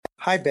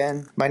Hi,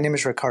 Ben. My name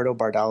is Ricardo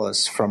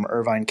Bardalas from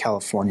Irvine,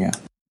 California.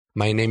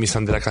 My name is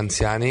Andrea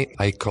Canziani.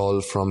 I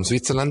call from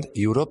Switzerland,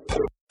 Europe.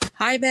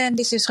 Hi, Ben.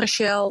 This is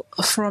Rachel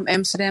from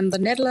Amsterdam, the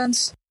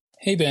Netherlands.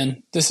 Hey,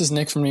 Ben. This is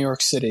Nick from New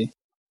York City.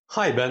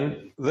 Hi,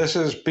 Ben. This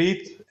is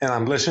Pete, and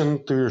I'm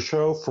listening to your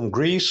show from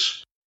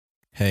Greece.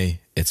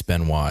 Hey, it's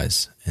Ben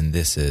Wise, and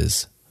this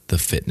is The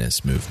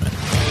Fitness Movement.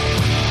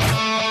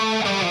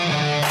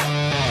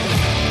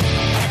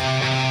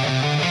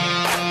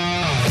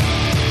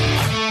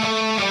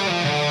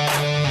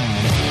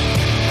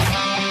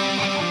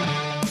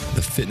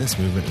 The Fitness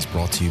Movement is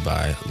brought to you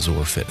by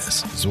Zor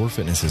Fitness. Zor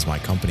Fitness is my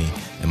company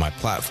and my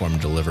platform to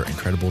deliver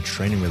incredible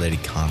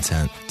training-related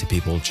content to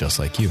people just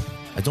like you.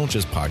 I don't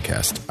just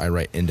podcast. I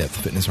write in-depth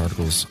fitness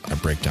articles. I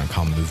break down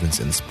common movements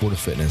in the sport of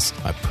fitness.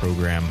 I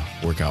program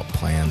workout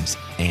plans,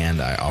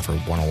 and I offer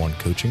one-on-one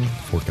coaching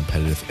for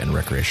competitive and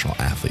recreational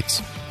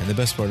athletes. And the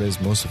best part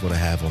is most of what I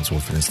have on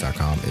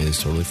zorfitness.com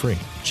is totally free.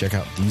 Check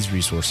out these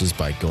resources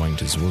by going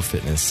to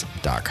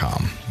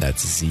zorfitness.com.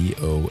 That's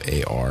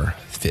ZOAR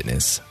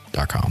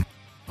fitness.com.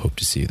 Hope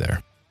to see you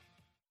there.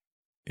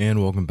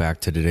 And welcome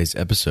back to today's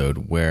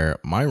episode, where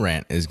my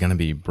rant is going to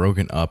be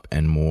broken up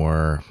and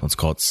more, let's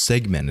call it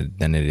segmented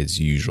than it is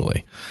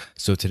usually.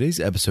 So today's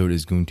episode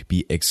is going to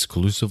be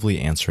exclusively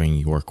answering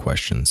your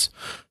questions.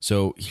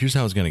 So here's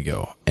how it's going to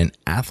go. An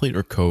athlete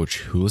or coach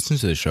who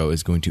listens to the show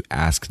is going to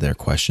ask their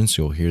question.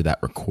 So you'll hear that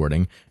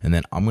recording, and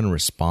then I'm going to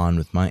respond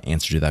with my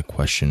answer to that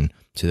question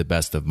to the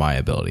best of my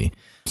ability.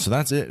 So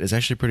that's it. It's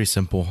actually pretty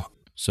simple.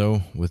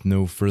 So with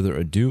no further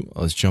ado,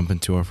 let's jump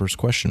into our first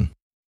question.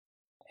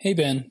 Hey,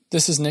 Ben.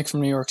 This is Nick from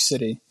New York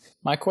City.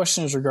 My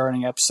question is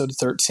regarding episode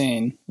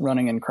 13,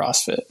 running and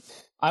CrossFit.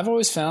 I've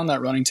always found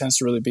that running tends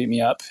to really beat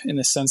me up in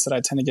the sense that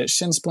I tend to get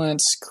shin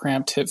splints,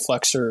 cramped hip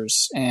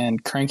flexors,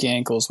 and cranky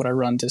ankles when I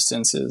run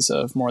distances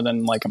of more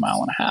than like a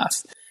mile and a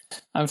half.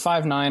 I'm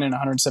 5'9" and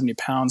 170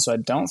 pounds, so I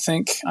don't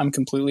think I'm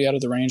completely out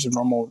of the range of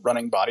normal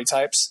running body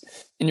types.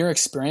 In your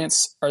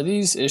experience, are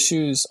these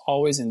issues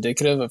always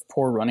indicative of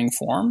poor running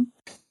form,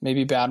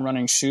 maybe bad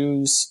running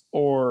shoes,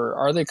 or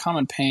are they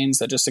common pains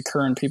that just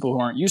occur in people who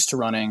aren't used to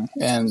running,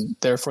 and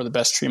therefore the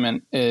best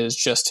treatment is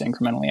just to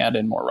incrementally add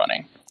in more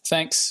running?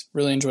 Thanks.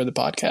 Really enjoy the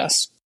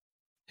podcast.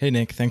 Hey,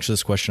 Nick, thanks for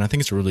this question. I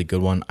think it's a really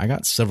good one. I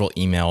got several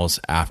emails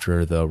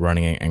after the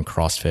running and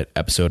CrossFit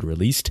episode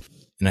released.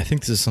 And I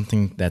think this is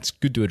something that's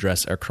good to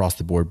address across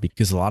the board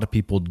because a lot of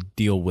people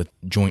deal with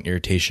joint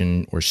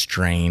irritation or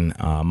strain,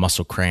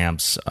 muscle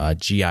cramps,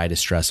 GI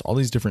distress, all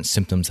these different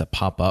symptoms that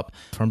pop up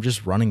from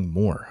just running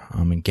more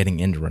and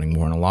getting into running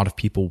more. And a lot of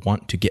people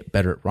want to get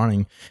better at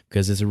running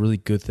because it's a really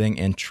good thing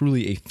and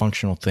truly a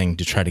functional thing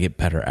to try to get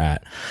better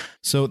at.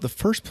 So the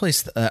first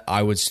place that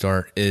I would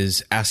start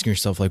is asking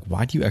yourself, like,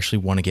 why do you actually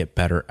want to get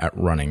better at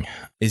running?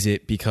 Is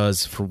it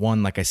because, for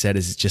one, like I said,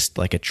 is it just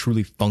like a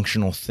truly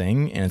functional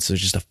thing? And it's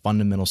just a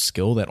fundamental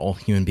skill that all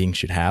human beings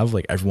should have.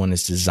 Like, everyone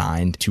is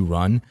designed to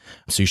run,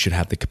 so you should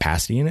have the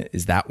capacity in it.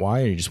 Is that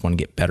why? Or you just want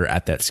to get better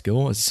at that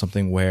skill? Is it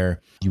something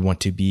where you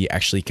want to be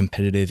actually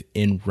competitive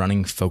in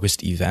running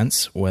focused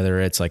events, whether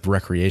it's like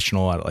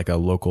recreational at like a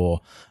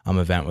local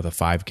event with a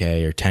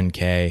 5K or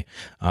 10K,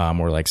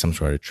 or like some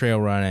sort of trail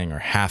running or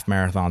half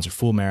marathons or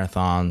full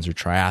marathons or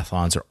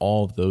triathlons or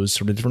all of those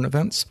sort of different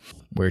events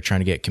where you're trying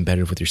to get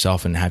competitive with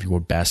yourself and have your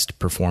best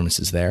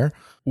performances there?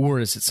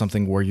 Or is it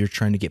something where you're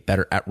trying to get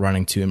better at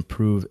running to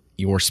improve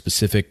your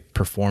specific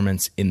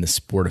performance in the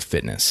sport of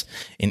fitness?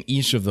 And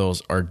each of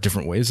those are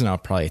different ways, and I'll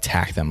probably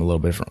attack them a little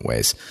bit different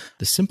ways.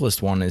 The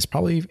simplest one is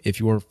probably if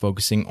you're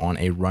focusing on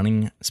a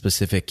running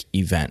specific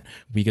event,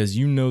 because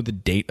you know the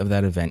date of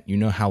that event, you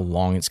know how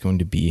long it's going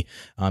to be,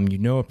 you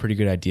know a pretty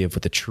good idea of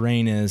what the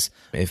terrain is,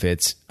 if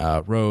it's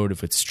road,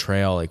 if it's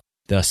trail, like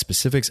the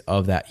specifics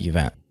of that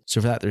event. So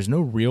for that, there's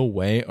no real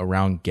way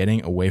around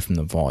getting away from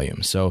the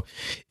volume. So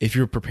if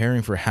you're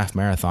preparing for a half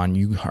marathon,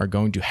 you are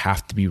going to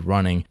have to be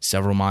running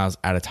several miles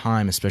at a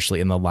time,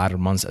 especially in the latter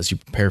months as you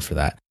prepare for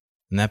that.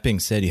 And that being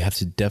said, you have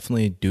to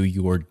definitely do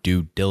your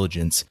due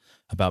diligence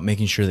about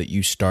making sure that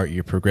you start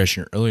your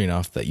progression early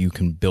enough that you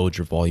can build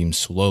your volume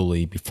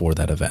slowly before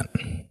that event.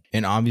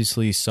 And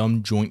obviously,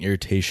 some joint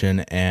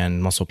irritation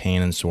and muscle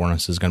pain and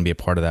soreness is going to be a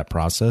part of that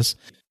process,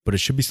 but it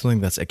should be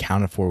something that's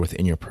accounted for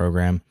within your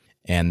program.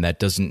 And that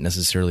doesn't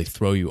necessarily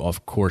throw you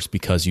off course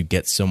because you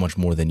get so much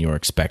more than you're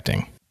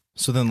expecting.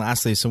 So then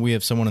lastly, so we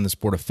have someone in the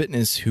sport of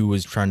fitness who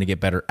is trying to get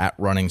better at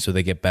running so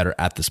they get better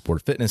at the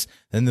sport of fitness.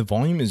 Then the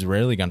volume is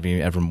rarely going to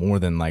be ever more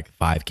than like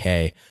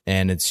 5K.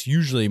 And it's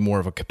usually more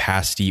of a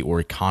capacity or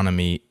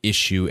economy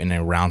issue in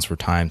a rounds per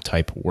time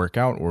type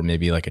workout, or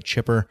maybe like a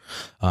chipper,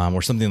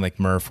 or something like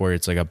Murph where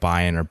it's like a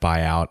buy-in or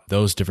buy-out.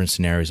 Those different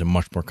scenarios are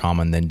much more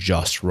common than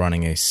just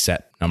running a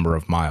set number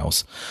of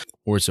miles.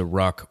 or it's a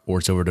ruck, or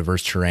it's over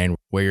diverse terrain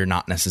where you're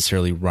not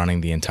necessarily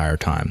running the entire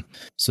time.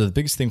 So the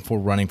biggest thing for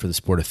running for the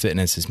sport of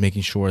fitness is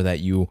making sure that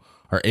you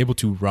are able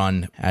to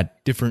run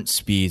at different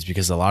speeds,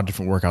 because a lot of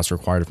different workouts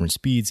require different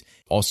speeds.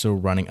 Also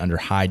running under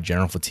high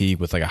general fatigue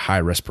with like a high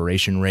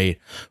respiration rate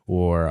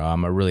or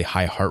a really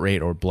high heart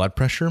rate or blood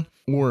pressure,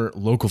 or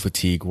local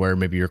fatigue where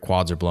maybe your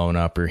quads are blowing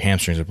up or your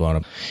hamstrings are blowing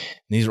up. And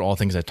these are all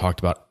things I talked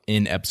about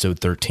in episode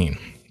 13.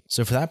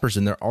 So for that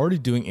person, they're already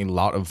doing a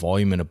lot of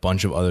volume and a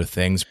bunch of other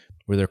things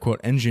where their quote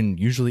engine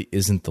usually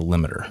isn't the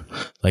limiter.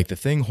 Like the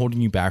thing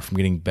holding you back from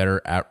getting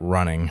better at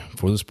running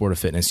for the sport of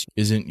fitness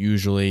isn't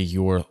usually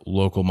your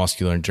local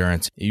muscular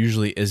endurance. It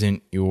usually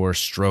isn't your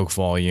stroke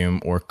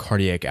volume or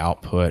cardiac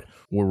output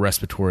or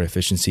respiratory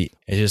efficiency.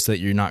 It's just that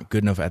you're not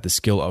good enough at the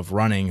skill of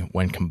running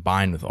when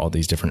combined with all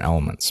these different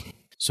elements.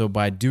 So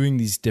by doing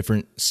these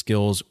different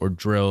skills or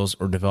drills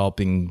or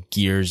developing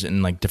gears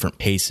and like different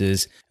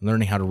paces, and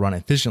learning how to run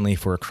efficiently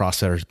for a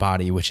CrossFitter's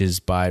body, which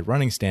is by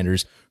running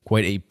standards,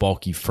 quite a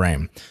bulky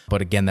frame.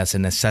 But again, that's a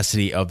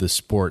necessity of the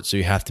sport, so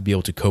you have to be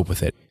able to cope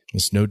with it.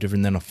 It's no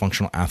different than a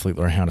functional athlete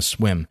learning how to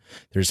swim.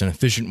 There's an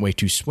efficient way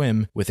to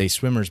swim with a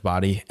swimmer's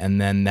body,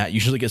 and then that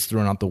usually gets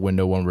thrown out the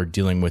window when we're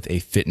dealing with a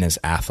fitness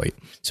athlete.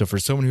 So for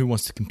someone who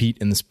wants to compete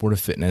in the sport of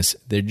fitness,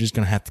 they're just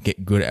going to have to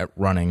get good at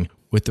running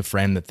with the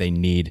frame that they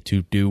need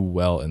to do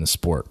well in the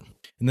sport.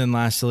 And then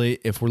lastly,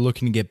 if we're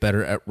looking to get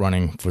better at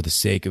running for the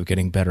sake of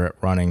getting better at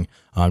running,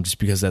 just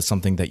because that's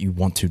something that you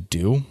want to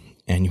do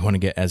and you want to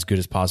get as good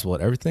as possible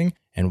at everything,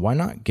 and why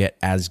not get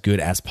as good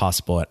as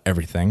possible at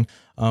everything?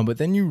 But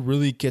then you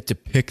really get to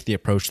pick the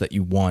approach that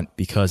you want,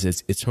 because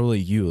it's totally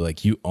you.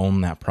 Like, you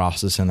own that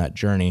process and that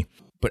journey.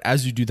 But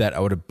as you do that, I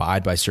would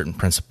abide by certain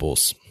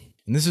principles.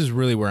 And this is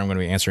really where I'm going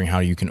to be answering how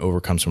you can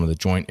overcome some of the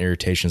joint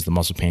irritations, the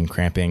muscle pain,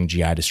 cramping,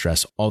 GI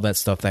distress, all that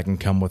stuff that can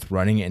come with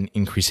running and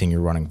increasing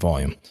your running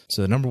volume.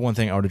 So the number one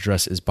thing I would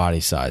address is body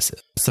size.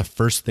 That's the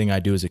first thing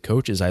I do as a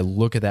coach, is I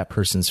look at that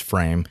person's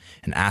frame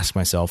and ask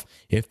myself,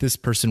 if this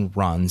person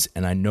runs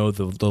and I know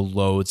the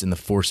loads and the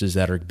forces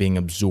that are being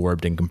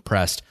absorbed and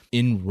compressed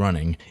in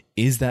running,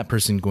 is that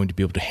person going to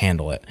be able to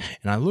handle it?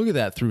 And I look at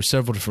that through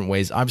several different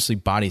ways. Obviously,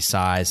 body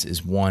size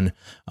is one.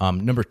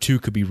 Number two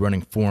could be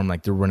running form,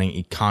 like they're running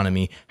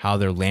economy, how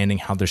they're landing,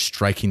 how they're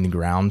striking the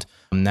ground.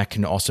 And that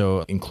can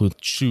also include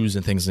shoes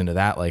and things into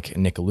that, like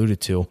Nick alluded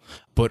to.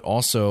 But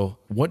also,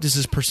 what does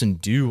this person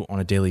do on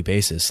a daily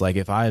basis? Like,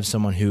 if I have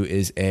someone who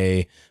is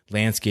a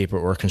landscaper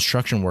or a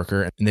construction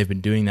worker and they've been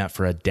doing that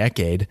for a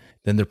decade,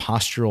 then their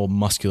postural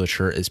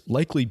musculature is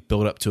likely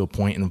built up to a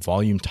point and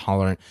volume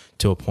tolerant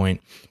to a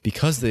point,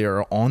 because they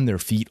are on their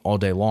feet all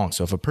day long.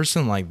 So if a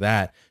person like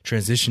that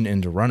transition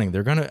into running,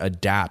 they're going to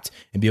adapt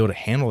and be able to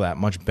handle that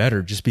much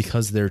better, just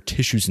because their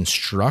tissues and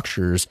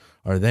structures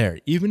are there.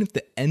 Even if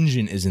the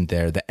engine isn't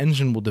there, the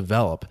engine will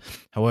develop.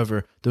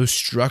 However, those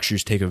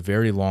structures take a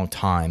very long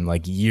time,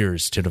 like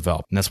years, to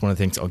develop. And that's one of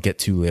the things I'll get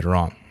to later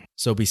on.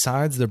 So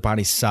besides their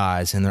body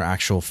size and their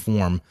actual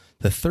form,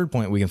 the third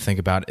point we can think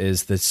about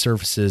is the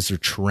surfaces or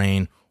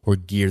terrain or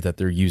gear that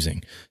they're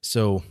using.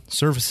 So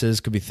surfaces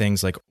could be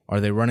things like,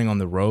 are they running on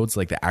the roads,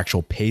 like the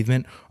actual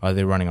pavement? Are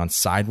they running on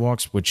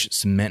sidewalks, which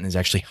cement is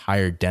actually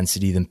higher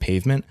density than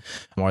pavement?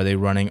 Are they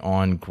running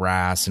on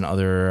grass and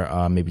other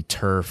maybe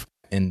turf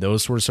and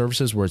those sort of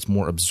surfaces where it's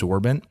more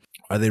absorbent?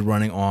 Are they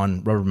running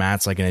on rubber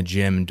mats like in a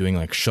gym and doing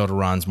like shuttle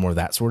runs, more of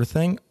that sort of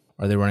thing?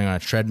 Are they running on a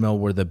treadmill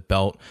where the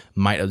belt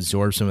might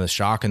absorb some of the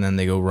shock and then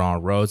they go run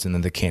on roads and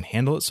then they can't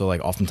handle it? So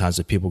like oftentimes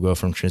if people go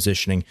from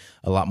transitioning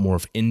a lot more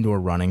of indoor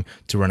running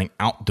to running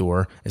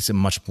outdoor, it's a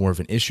much more of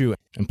an issue.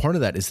 And part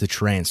of that is the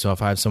terrain. So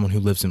if I have someone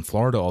who lives in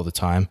Florida all the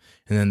time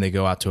and then they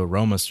go out to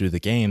Aromas to do the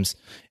games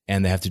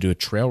and they have to do a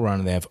trail run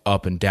and they have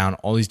up and down,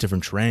 all these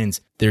different terrains,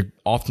 they're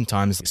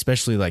oftentimes,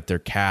 especially like their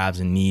calves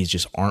and knees,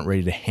 just aren't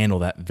ready to handle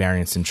that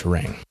variance in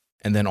terrain.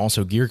 And then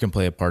also gear can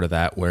play a part of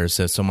that, whereas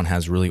if someone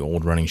has really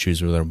old running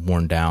shoes where they're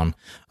worn down,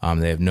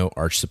 they have no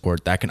arch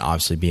support, that can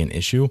obviously be an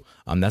issue.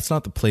 That's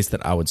not the place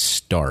that I would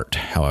start,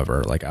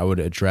 however. Like, I would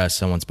address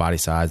someone's body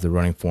size, the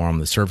running form,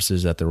 the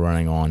surfaces that they're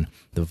running on,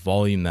 the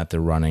volume that they're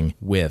running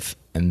with,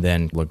 and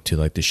then look to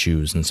like the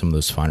shoes and some of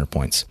those finer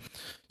points.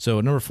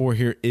 So number 4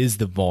 here is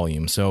the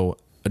volume. So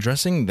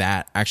addressing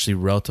that actually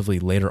relatively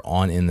later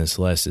on in this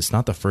list, it's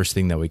not the first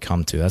thing that we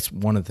come to. That's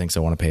one of the things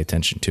I want to pay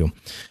attention to.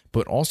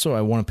 But also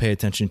I want to pay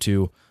attention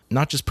to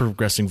not just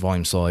progressing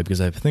volume slowly,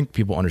 because I think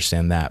people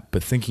understand that,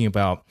 but thinking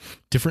about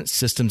different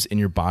systems in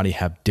your body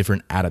have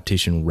different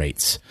adaptation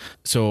rates.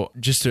 So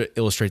just to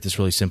illustrate this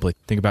really simply,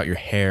 think about your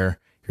hair,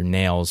 your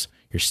nails,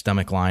 your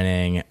stomach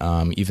lining,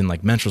 even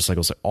like menstrual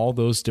cycles, like all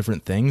those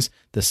different things.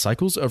 The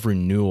cycles of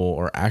renewal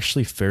are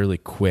actually fairly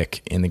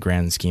quick in the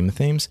grand scheme of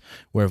things,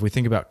 where if we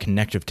think about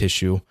connective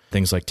tissue,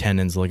 things like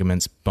tendons,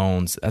 ligaments,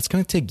 bones, that's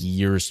going to take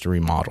years to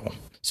remodel.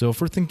 So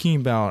if we're thinking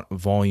about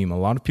volume, a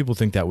lot of people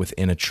think that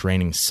within a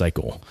training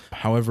cycle.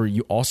 However,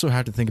 you also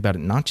have to think about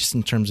it not just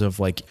in terms of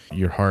like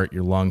your heart,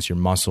 your lungs, your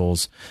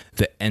muscles,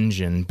 the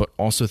engine, but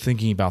also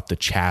thinking about the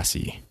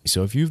chassis.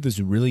 So if you have this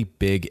really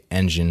big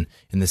engine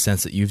in the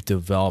sense that you've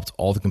developed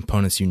all the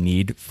components you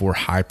need for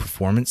high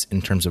performance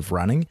in terms of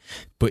running,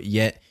 but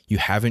yet you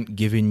haven't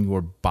given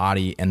your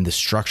body and the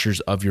structures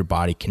of your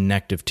body,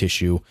 connective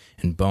tissue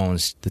and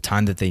bones, the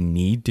time that they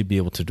need to be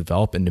able to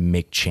develop and to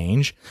make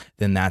change,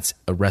 then that's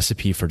a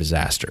recipe for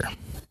disaster.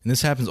 And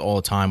this happens all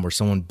the time where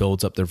someone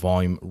builds up their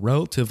volume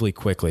relatively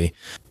quickly.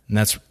 And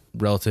that's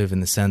relative in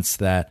the sense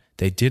that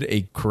they did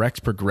a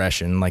correct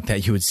progression like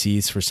that you would see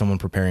for someone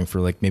preparing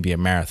for like maybe a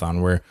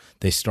marathon, where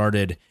they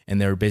started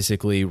and they were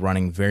basically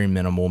running very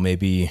minimal,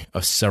 maybe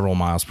several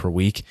miles per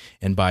week.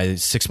 And by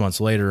 6 months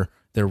later,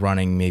 they're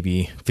running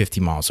maybe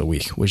 50 miles a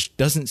week, which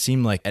doesn't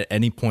seem like at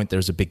any point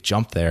there's a big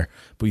jump there,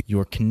 but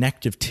your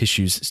connective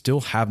tissues still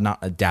have not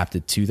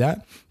adapted to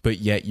that, but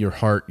yet your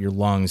heart, your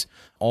lungs,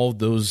 all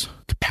those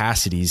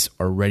capacities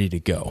are ready to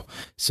go.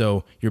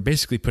 So you're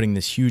basically putting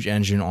this huge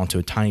engine onto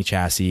a tiny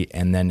chassis,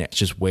 and then it's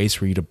just ways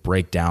for you to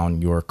break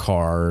down your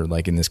car,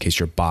 like in this case,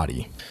 your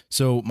body.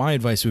 So my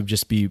advice would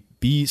just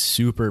be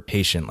super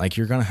patient. Like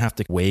you're going to have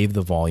to wave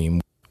the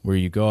volume, where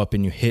you go up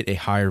and you hit a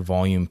higher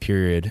volume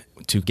period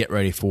to get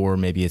ready for,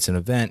 maybe it's an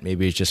event,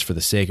 maybe it's just for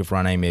the sake of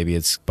running, maybe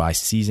it's by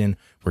season,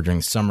 where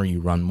during summer you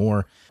run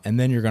more, and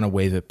then you're going to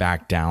wave it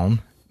back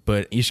down.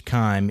 But each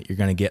time you're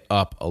going to get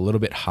up a little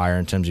bit higher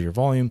in terms of your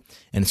volume,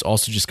 and it's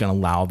also just going to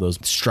allow those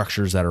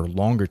structures that are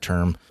longer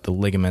term, the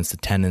ligaments, the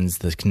tendons,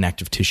 the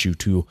connective tissue,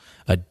 to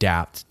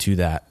adapt to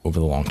that over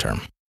the long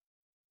term.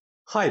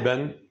 Hi,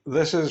 Ben.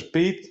 This is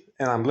Pete,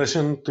 and I'm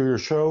listening to your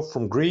show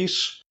from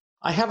Greece.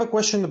 I have a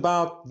question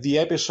about the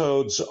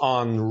episodes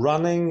on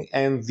running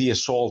and the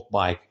assault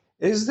bike.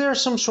 Is there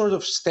some sort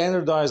of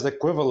standardized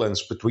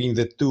equivalence between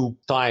the two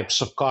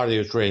types of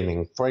cardio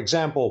training? For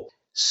example,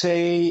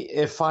 say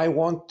if I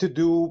want to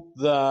do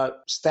the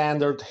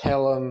standard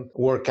Helen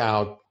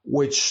workout,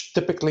 which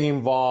typically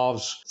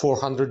involves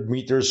 400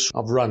 meters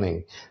of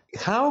running,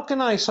 how can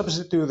I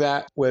substitute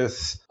that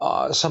with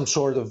some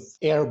sort of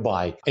air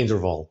bike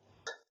interval?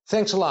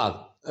 Thanks a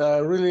lot.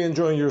 Really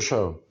enjoying your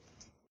show.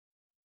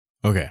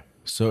 Okay.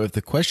 So if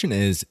the question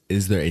is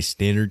there a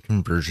standard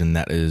conversion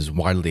that is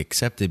widely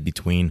accepted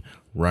between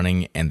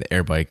running and the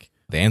air bike?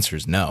 The answer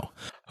is no.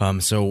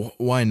 So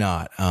why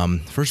not?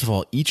 First of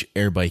all, each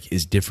air bike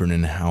is different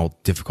in how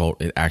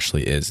difficult it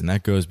actually is. And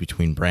that goes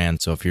between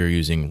brands. So if you're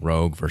using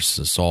Rogue versus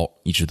Assault,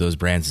 each of those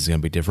brands is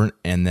going to be different.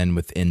 And then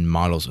within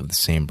models of the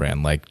same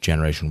brand, like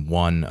Generation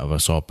 1 of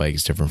Assault bike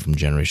is different from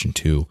Generation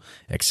 2,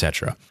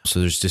 etc. So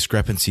there's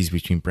discrepancies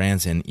between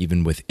brands and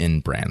even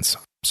within brands.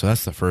 So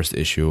that's the first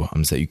issue,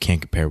 is that you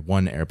can't compare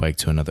one air bike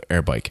to another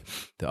air bike.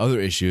 The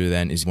other issue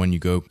then is when you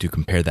go to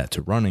compare that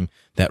to running,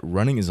 that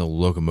running is a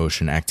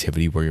locomotion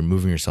activity where you're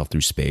moving yourself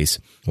through space,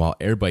 while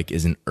air bike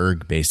is an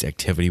erg-based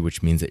activity,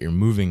 which means that you're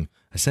moving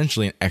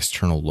essentially an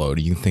external load.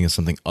 You can think of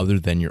something other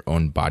than your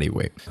own body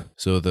weight.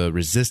 So the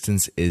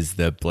resistance is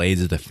the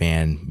blades of the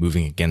fan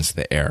moving against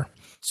the air.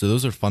 So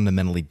those are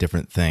fundamentally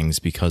different things,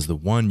 because the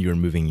one, you're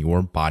moving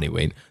your body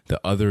weight,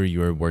 the other,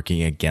 you're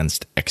working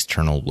against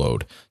external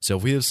load. So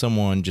if we have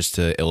someone, just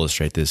to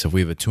illustrate this, if we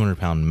have a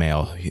 200-pound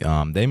male,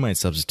 they might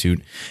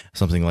substitute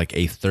something like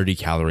a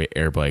 30-calorie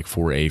air bike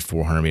for a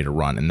 400-meter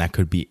run, and that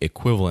could be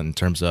equivalent in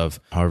terms of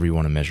however you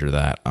want to measure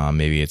that.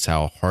 Maybe it's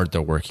how hard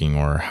they're working,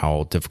 or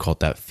how difficult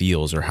that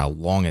feels, or how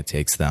long it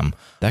takes them.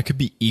 That could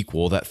be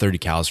equal. That 30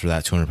 calories for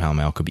that 200-pound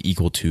male could be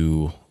equal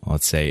to,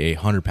 let's say, a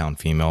 100-pound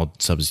female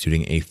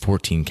substituting a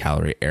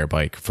 14-calorie air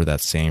bike for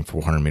that same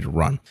 400-meter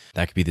run.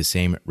 That could be the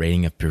same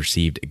rating of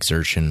perceived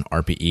exertion,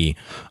 RPE,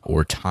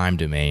 or time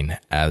domain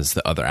as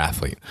the other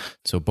athlete.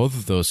 So both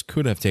of those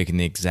could have taken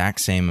the exact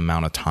same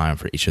amount of time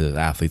for each of the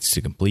athletes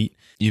to complete,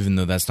 even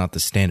though that's not the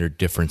standard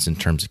difference in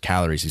terms of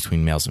calories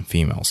between males and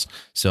females.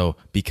 So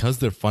because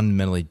they're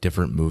fundamentally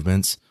different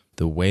movements,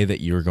 the way that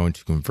you're going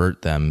to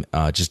convert them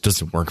just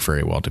doesn't work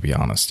very well, to be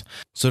honest.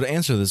 So to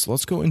answer this,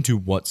 let's go into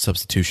what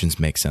substitutions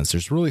make sense.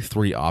 There's really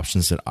three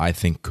options that I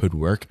think could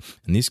work,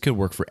 and these could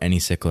work for any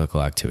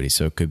cyclical activity.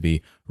 So it could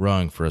be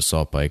rowing for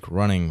assault bike,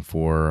 running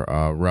for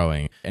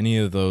rowing, any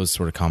of those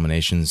sort of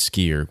combinations,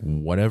 ski or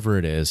whatever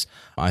it is.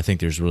 I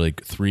think there's really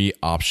three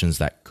options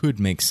that could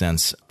make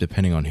sense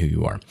depending on who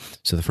you are.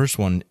 So the first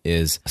one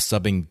is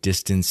subbing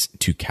distance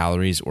to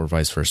calories, or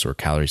vice versa, or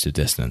calories to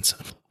distance.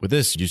 With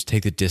this, you just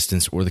take the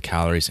distance or the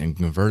calories and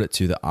convert it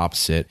to the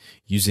opposite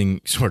using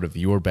sort of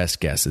your best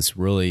guess. It's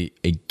really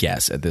a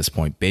guess at this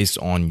point based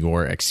on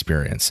your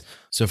experience.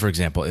 So for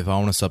example, if I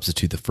want to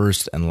substitute the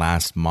first and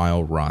last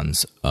mile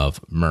runs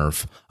of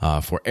Murph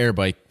for air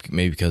bike,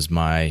 maybe because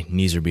my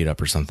knees are beat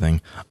up or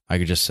something, I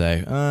could just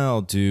say,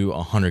 I'll do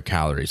 100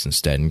 calories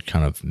instead and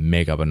kind of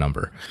make up a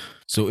number.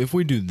 So if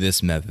we do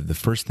this method, the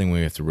first thing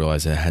we have to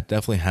realize is that it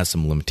definitely has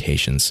some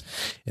limitations,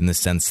 in the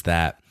sense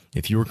that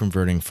if you were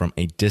converting from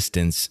a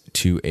distance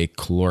to a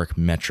caloric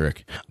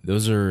metric,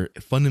 those are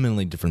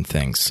fundamentally different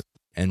things.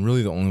 And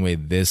really the only way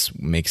this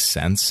makes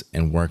sense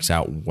and works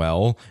out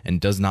well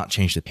and does not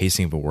change the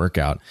pacing of a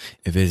workout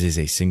if it is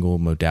a single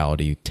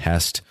modality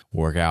test,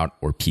 workout,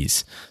 or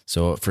piece.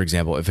 So for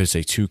example, if it's a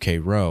 2K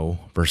row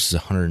versus a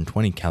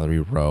 120 calorie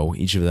row,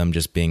 each of them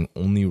just being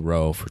only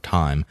row for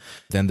time,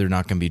 then they're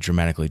not going to be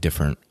dramatically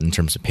different in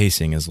terms of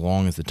pacing as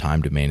long as the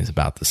time domain is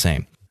about the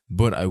same.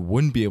 But I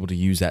wouldn't be able to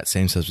use that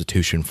same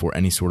substitution for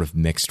any sort of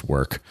mixed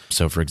work.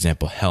 So for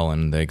example,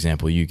 Helen, the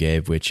example you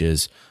gave, which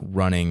is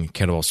running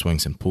kettlebell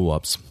swings and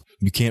pull-ups,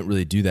 you can't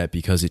really do that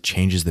because it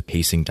changes the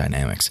pacing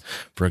dynamics.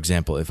 For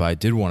example, if I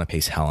did want to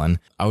pace Helen,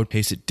 I would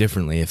pace it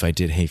differently if I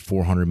did a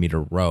 400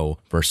 meter row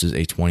versus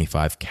a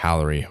 25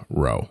 calorie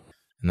row.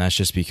 And that's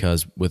just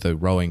because with a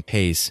rowing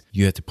pace,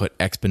 you have to put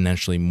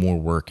exponentially more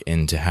work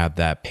in to have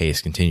that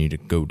pace continue to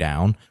go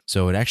down.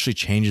 So it actually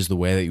changes the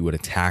way that you would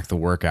attack the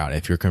workout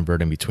if you're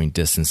converting between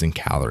distance and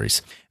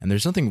calories. And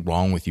there's nothing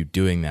wrong with you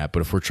doing that, but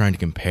if we're trying to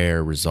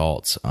compare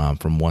results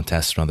from one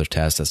test to another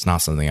test, that's not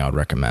something I would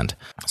recommend.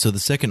 So the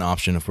second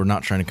option, if we're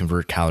not trying to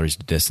convert calories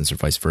to distance or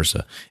vice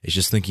versa, is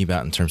just thinking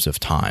about in terms of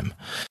time.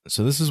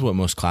 So this is what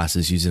most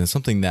classes use, and it's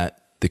something that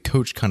the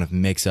coach kind of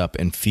makes up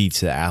and feeds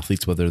to the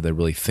athletes, whether they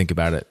really think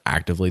about it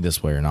actively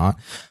this way or not.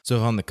 So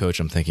if I'm the coach,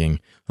 I'm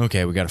thinking,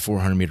 okay, we got a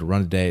 400 meter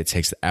run today. It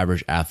takes the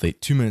average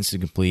athlete 2 minutes to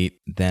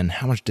complete. Then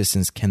how much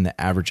distance can the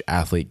average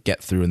athlete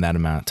get through in that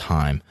amount of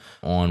time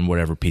on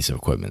whatever piece of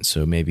equipment?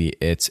 So maybe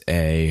it's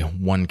a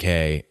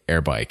 1K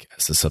air bike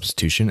as the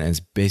substitution. And it's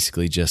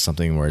basically just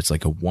something where it's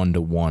like a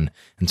 1-to-1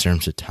 in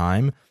terms of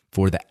time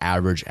for the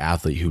average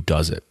athlete who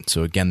does it.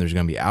 So again, there's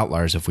going to be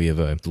outliers. If we have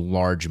a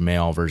large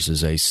male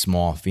versus a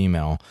small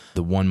female,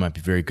 the one might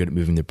be very good at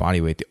moving their body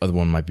weight. The other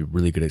one might be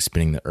really good at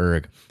spinning the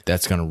erg.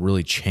 That's going to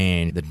really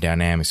change the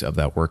dynamics of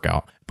that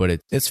workout.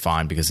 But it's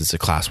fine because it's a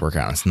class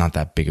workout and it's not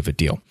that big of a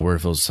deal. Or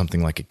if it was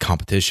something like a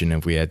competition,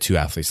 if we had two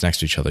athletes next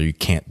to each other, you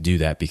can't do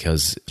that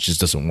because it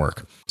just doesn't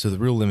work. So the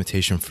real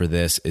limitation for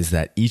this is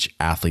that each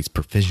athlete's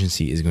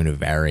proficiency is going to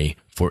vary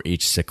for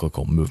each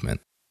cyclical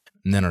movement.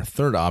 And then our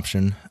third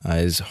option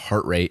is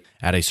heart rate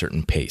at a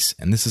certain pace.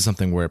 And this is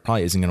something where it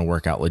probably isn't going to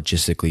work out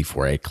logistically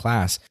for a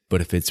class,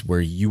 but if it's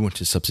where you want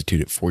to substitute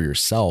it for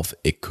yourself,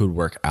 it could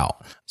work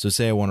out. So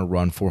say I want to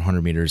run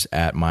 400 meters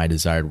at my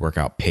desired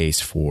workout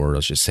pace for,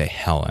 let's just say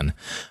Helen.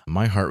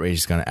 My heart rate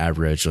is going to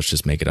average, let's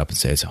just make it up and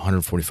say it's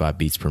 145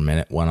 beats per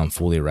minute when I'm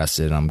fully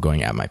rested and I'm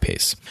going at my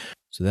pace.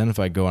 So then if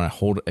I go and I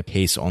hold a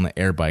pace on the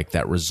air bike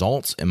that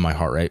results in my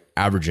heart rate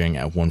averaging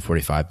at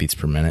 145 beats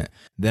per minute,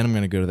 then I'm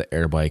going to go to the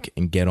air bike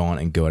and get on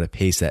and go at a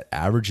pace that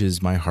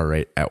averages my heart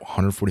rate at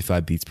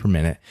 145 beats per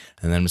minute.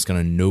 And then I'm just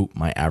going to note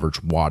my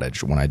average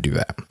wattage when I do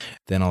that.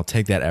 Then I'll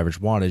take that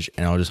average wattage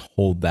and I'll just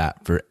hold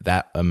that for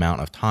that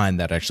amount of time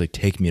that actually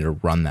take me to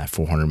run that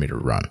 400 meter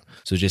run.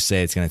 So just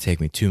say it's going to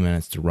take me 2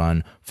 minutes to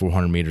run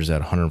 400 meters at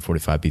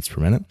 145 beats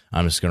per minute.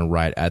 I'm just going to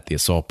ride at the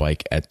assault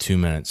bike at 2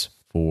 minutes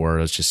for,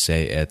 let's just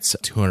say it's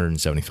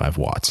 275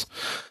 watts,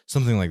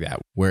 something like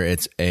that, where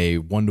it's a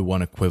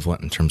 1-to-1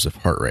 equivalent in terms of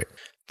heart rate.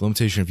 The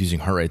limitation of using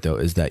heart rate, though,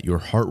 is that your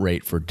heart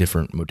rate for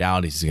different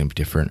modalities is going to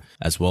be different,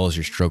 as well as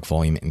your stroke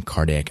volume and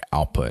cardiac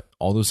output.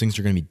 All those things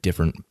are going to be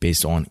different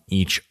based on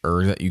each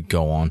erg that you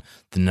go on,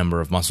 the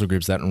number of muscle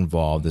groups that are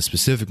involved, the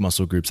specific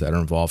muscle groups that are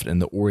involved,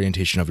 and the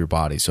orientation of your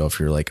body. So if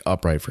you're like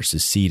upright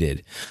versus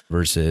seated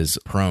versus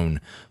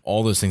prone,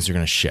 all those things are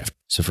going to shift.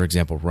 So for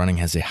example, running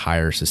has a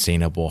higher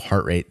sustainable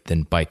heart rate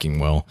than biking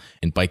will,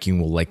 and biking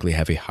will likely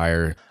have a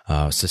higher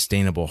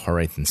sustainable heart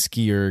rate than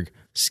ski erg.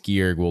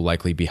 Ski erg will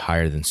likely be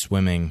higher than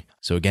swimming.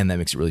 So again, that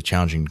makes it really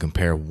challenging to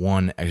compare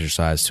one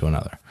exercise to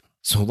another.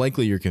 So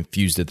likely you're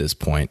confused at this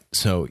point.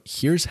 So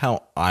here's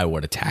how I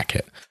would attack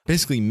it.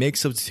 Basically make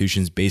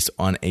substitutions based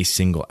on a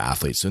single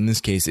athlete. So in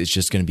this case, it's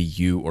just going to be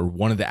you or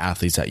one of the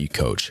athletes that you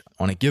coach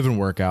on a given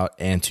workout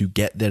and to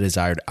get the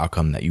desired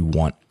outcome that you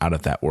want out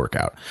of that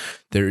workout.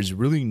 There is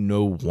really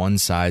no one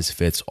size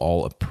fits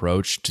all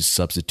approach to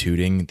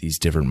substituting these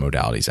different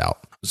modalities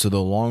out. So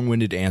the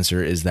long-winded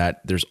answer is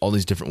that there's all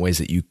these different ways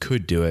that you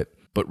could do it,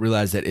 but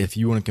realize that if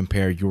you want to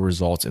compare your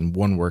results in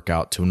one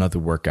workout to another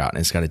workout and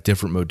it's got a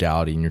different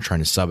modality and you're trying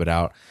to sub it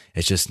out,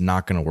 it's just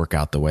not going to work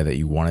out the way that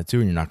you want it to,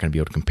 and you're not going to be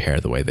able to compare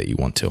the way that you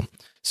want to.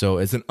 So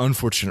it's an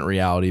unfortunate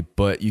reality,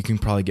 but you can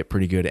probably get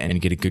pretty good and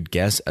get a good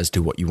guess as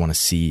to what you want to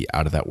see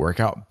out of that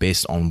workout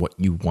based on what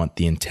you want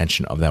the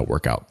intention of that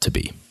workout to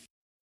be.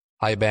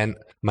 Hi Ben,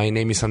 my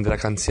name is Andrea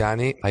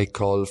Canziani. I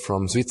call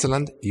from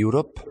Switzerland,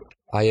 Europe.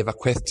 I have a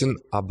question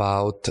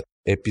about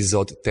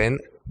episode 10,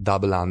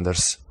 double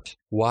unders.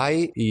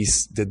 Why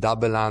is the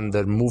double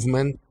under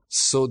movement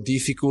so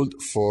difficult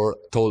for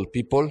tall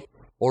people?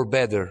 Or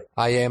better,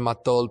 I am a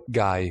tall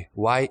guy.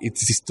 Why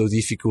it is so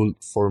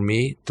difficult for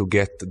me to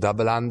get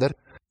double under?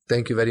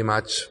 Thank you very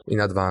much in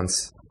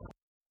advance.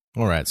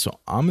 All right, so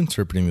I'm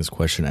interpreting this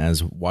question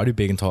as why do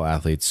big and tall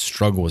athletes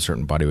struggle with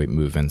certain bodyweight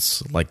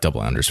movements like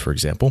double unders, for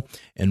example,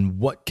 and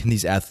what can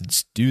these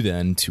athletes do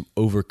then to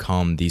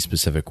overcome these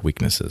specific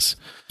weaknesses?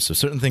 So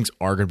certain things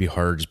are going to be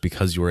hard just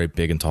because you're a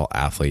big and tall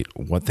athlete.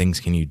 What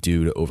things can you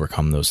do to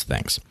overcome those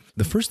things?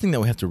 The first thing that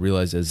we have to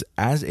realize is,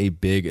 as a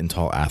big and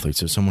tall athlete,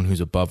 so someone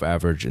who's above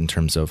average in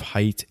terms of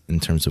height, in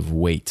terms of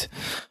weight,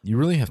 you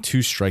really have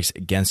two strikes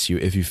against you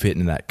if you fit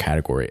into that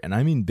category. And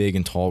I mean big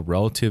and tall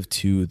relative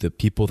to the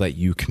people that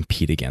you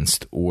compete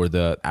against or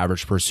the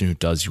average person who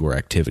does your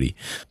activity.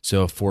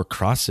 So for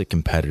CrossFit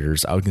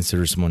competitors, I would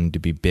consider someone to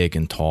be big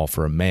and tall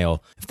for a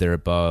male if they're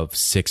above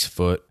 6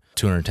 foot,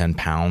 210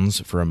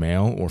 pounds for a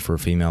male, or for a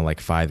female like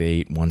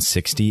 5'8",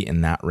 160,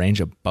 in that range.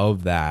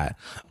 Above that,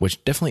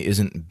 which definitely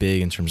isn't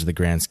big in terms of the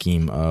grand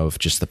scheme of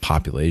just the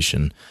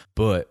population,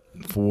 but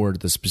for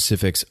the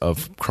specifics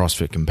of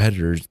CrossFit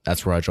competitors,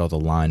 that's where I draw the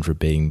line for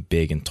being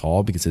big and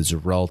tall, because it's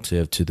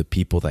relative to the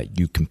people that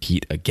you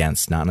compete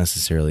against, not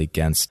necessarily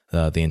against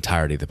the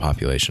entirety of the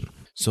population.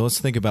 So let's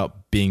think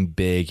about being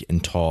big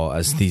and tall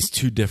as these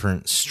two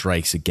different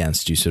strikes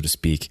against you, so to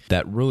speak,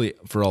 that really,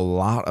 for a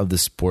lot of the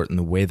sport and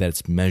the way that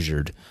it's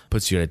measured,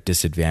 puts you at a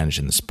disadvantage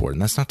in the sport.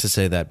 And that's not to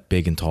say that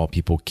big and tall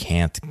people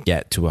can't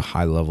get to a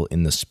high level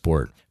in the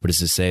sport, but it's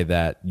to say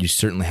that you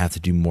certainly have to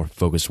do more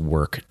focused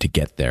work to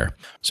get there.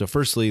 So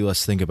firstly,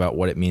 let's think about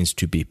what it means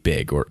to be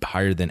big or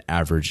higher than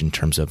average in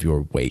terms of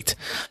your weight.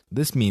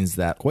 This means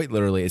that quite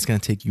literally, it's going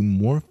to take you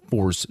more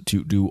force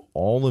to do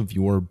all of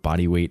your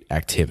body weight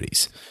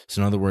activities.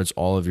 So in other words,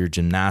 all of your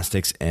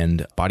gymnastics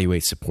and body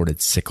weight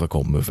supported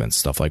cyclical movements,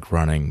 stuff like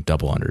running,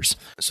 double unders.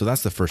 So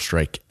that's the first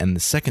strike. And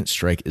the second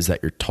strike is that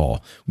you're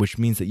tall, which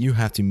means that you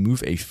have to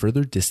move a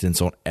further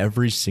distance on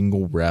every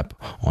single rep,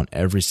 on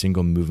every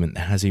single movement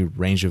that has a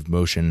range of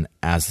motion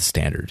as the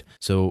standard.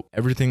 So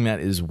everything that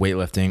is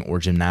weightlifting or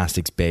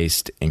gymnastics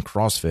based in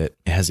CrossFit,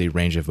 it has a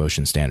range of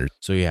motion standard.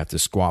 So you have to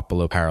squat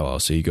below parallel.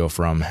 So you go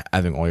from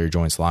having all your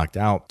joints locked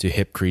out to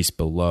hip crease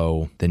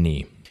below the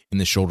knee. In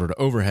the shoulder to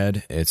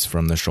overhead, it's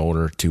from the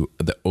shoulder to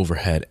the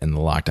overhead in the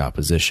locked out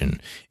position.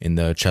 In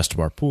the chest to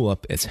bar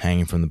pull-up, it's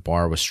hanging from the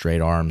bar with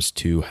straight arms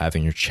to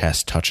having your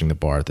chest touching the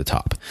bar at the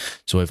top.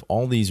 So if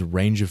all these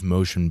range of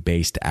motion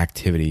based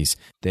activities,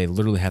 they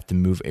literally have to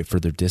move a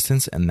further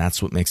distance, and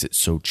that's what makes it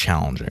so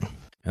challenging.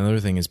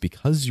 Another thing is,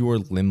 because your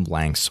limb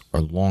lengths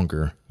are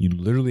longer, you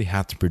literally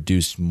have to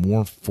produce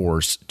more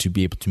force to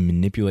be able to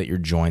manipulate your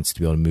joints to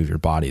be able to move your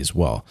body as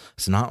well.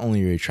 So not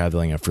only are you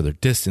traveling a further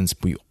distance,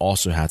 but you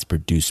also have to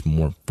produce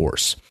more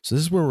force. So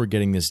this is where we're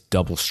getting this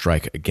double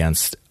strike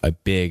against a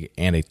big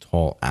and a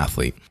tall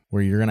athlete,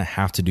 where you're going to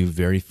have to do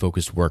very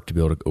focused work to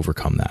be able to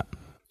overcome that.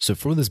 So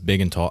for this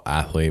big and tall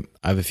athlete,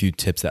 I have a few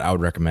tips that I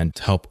would recommend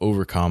to help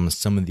overcome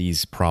some of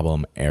these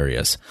problem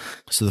areas.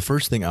 So the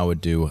first thing I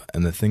would do,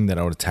 and the thing that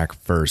I would attack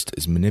first,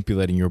 is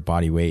manipulating your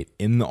body weight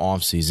in the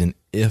off season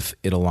if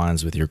it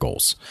aligns with your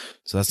goals.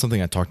 So that's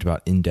something I talked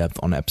about in depth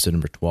on episode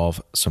number 12.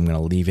 So I'm going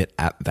to leave it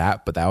at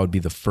that, but that would be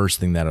the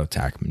first thing that I would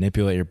attack.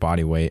 Manipulate your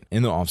body weight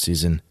in the off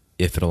season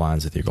if it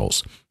aligns with your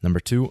goals. Number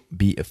 2,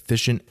 be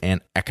efficient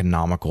and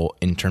economical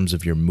in terms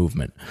of your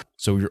movement.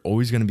 So you're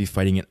always going to be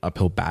fighting an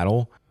uphill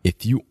battle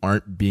if you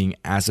aren't being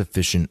as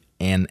efficient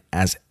and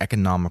as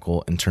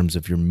economical in terms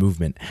of your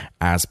movement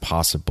as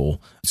possible.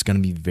 It's going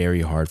to be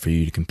very hard for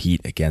you to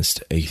compete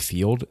against a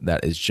field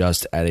that is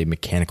just at a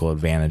mechanical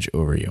advantage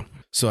over you.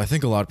 So I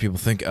think a lot of people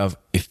think of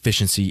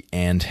efficiency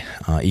and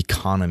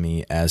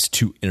economy as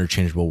two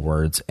interchangeable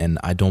words, and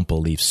I don't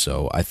believe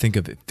so. I think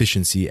of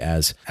efficiency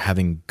as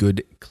having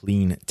good,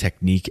 clean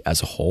technique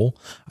as a whole.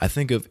 I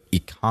think of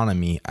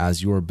economy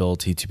as your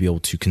ability to be able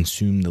to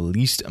consume the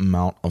least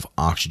amount of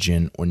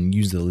oxygen or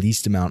use the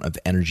least amount of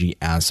energy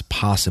as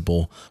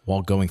possible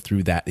while going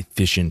through that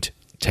efficient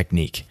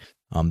technique.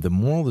 The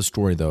moral of the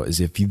story, though, is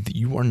if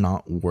you are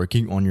not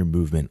working on your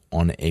movement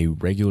on a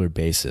regular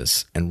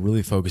basis and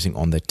really focusing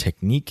on the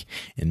technique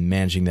and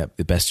managing that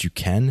the best you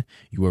can,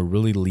 you are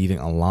really leaving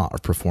a lot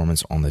of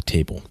performance on the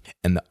table.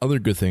 And the other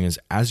good thing is,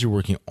 as you're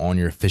working on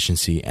your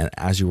efficiency and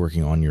as you're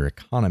working on your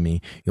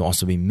economy, you'll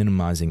also be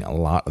minimizing a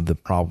lot of the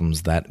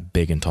problems that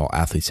big and tall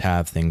athletes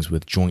have, things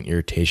with joint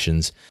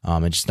irritations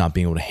and just not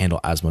being able to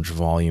handle as much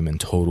volume and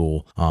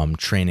total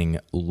training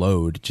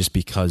load. Just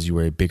because you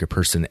are a bigger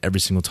person, every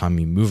single time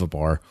you move a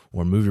bar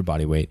or move your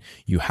body weight,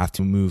 you have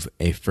to move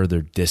a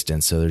further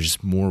distance. So there's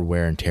just more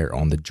wear and tear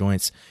on the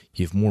joints.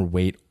 You have more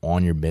weight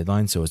on your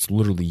midline. So it's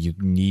literally, you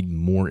need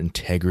more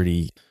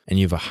integrity, and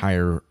you have a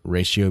higher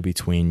ratio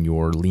between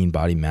your lean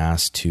body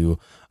mass to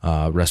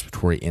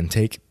respiratory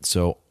intake.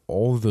 So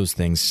all of those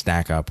things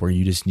stack up where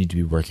you just need to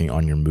be working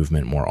on your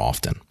movement more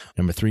often.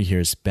 Number 3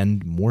 here is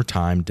spend more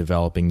time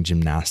developing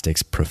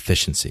gymnastics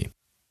proficiency.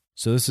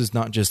 So this is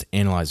not just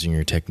analyzing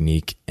your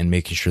technique and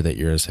making sure that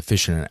you're as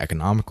efficient and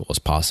economical as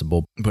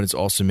possible, but it's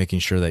also making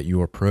sure that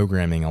your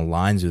programming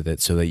aligns with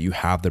it so that you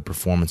have the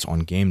performance on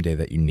game day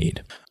that you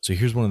need. So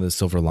here's one of the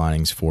silver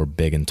linings for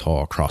big and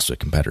tall CrossFit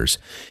competitors.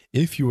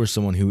 If you are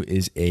someone who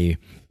is a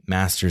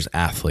masters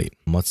athlete,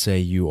 let's say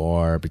you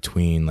are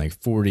between like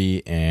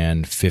 40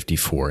 and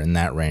 54, in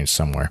that range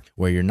somewhere,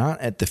 where you're not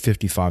at the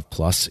 55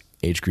 plus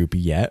age group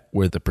yet,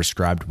 where the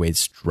prescribed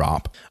weights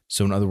drop.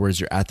 So in other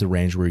words, you're at the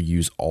range where you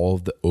use all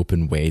of the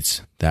open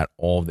weights that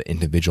all of the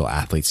individual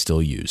athletes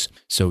still use.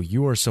 So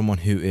you are someone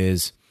who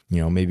is,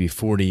 maybe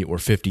 40 or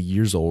 50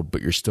 years old,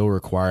 but you're still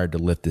required to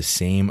lift the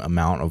same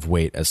amount of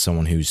weight as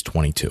someone who's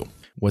 22.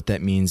 What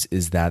that means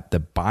is that the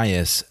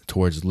bias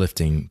towards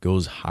lifting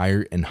goes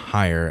higher and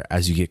higher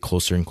as you get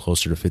closer and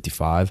closer to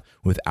 55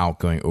 without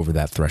going over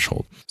that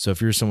threshold. So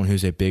if you're someone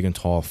who's a big and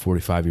tall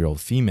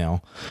 45-year-old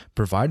female,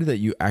 provided that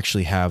you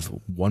actually have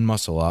one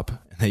muscle up,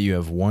 that you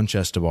have one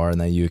chest to bar, and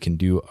that you can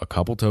do a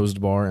couple toes to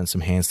bar and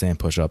some handstand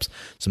push-ups,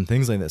 some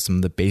things like that, some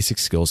of the basic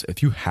skills.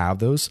 If you have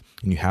those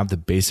and you have the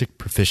basic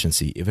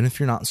proficiency, even if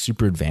you're not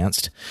super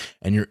advanced,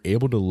 and you're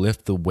able to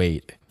lift the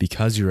weight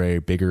because you're a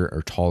bigger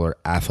or taller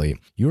athlete,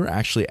 you're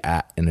actually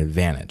at an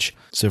advantage.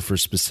 So for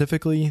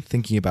specifically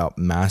thinking about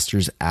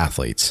masters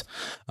athletes,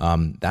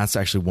 that's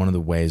actually one of the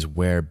ways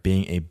where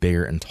being a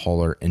bigger and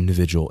taller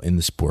individual in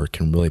the sport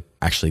can really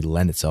actually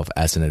lend itself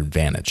as an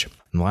advantage.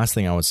 And the last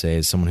thing I would say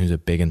is someone who's a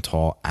big and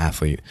tall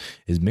athlete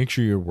is make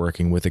sure you're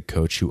working with a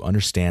coach who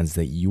understands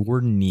that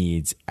your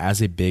needs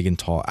as a big and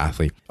tall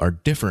athlete are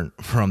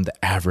different from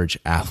the average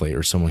athlete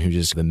or someone who's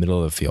just in the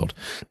middle of the field.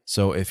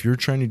 So if you're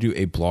trying to do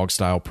a blog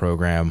style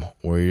program,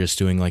 or you're just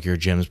doing like your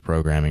gym's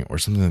programming or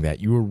something like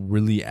that, you are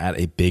really at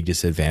a big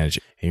disadvantage,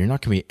 and you're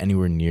not going to be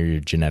anywhere near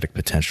your genetic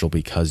potential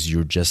because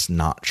you're just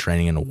not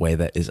training in a way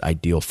that is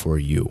ideal for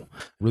you.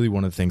 Really,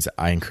 one of the things that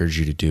I encourage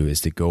you to do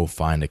is to go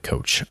find a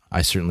coach.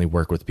 I certainly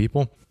work with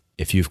people.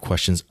 If you have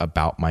questions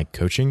about my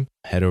coaching,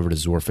 head over to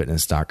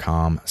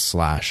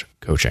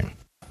zorfitness.com/coaching.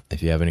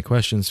 If you have any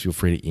questions, feel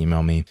free to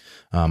email me.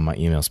 My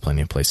email is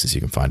plenty of places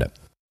you can find it.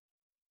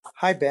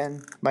 Hi,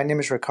 Ben. My name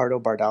is Ricardo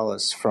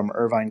Bardalas from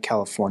Irvine,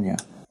 California.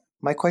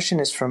 My question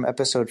is from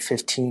episode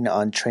 15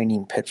 on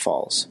training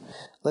pitfalls.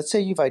 Let's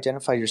say you've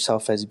identified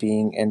yourself as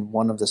being in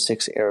one of the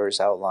 6 errors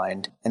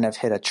outlined and have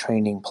hit a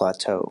training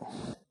plateau.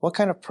 What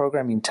kind of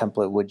programming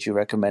template would you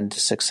recommend to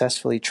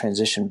successfully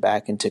transition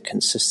back into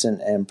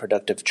consistent and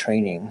productive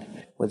training?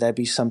 Would that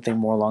be something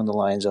more along the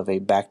lines of a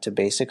back to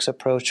basics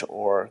approach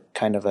or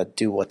kind of a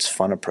do what's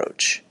fun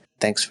approach?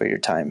 Thanks for your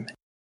time.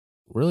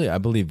 Really, I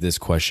believe this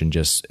question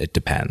it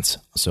depends.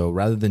 So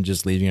rather than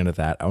just leaving it at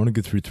that, I want to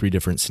go through 3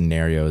 different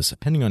scenarios,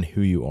 depending on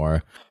who you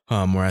are,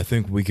 where I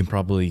think we can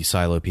probably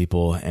silo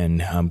people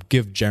and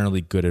give generally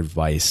good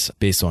advice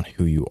based on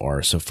who you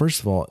are. So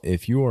first of all,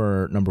 if you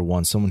are, number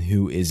one, someone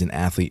who is an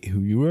athlete who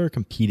you are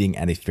competing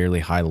at a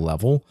fairly high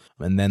level,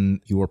 and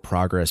then your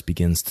progress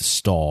begins to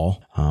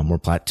stall or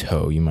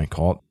plateau, you might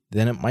call it,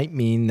 then it might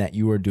mean that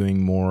you are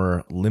doing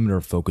more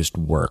limiter-focused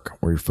work,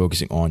 where you're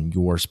focusing on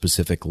your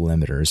specific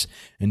limiters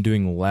and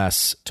doing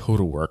less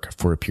total work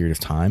for a period of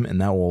time.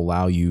 And that will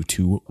allow you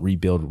to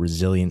rebuild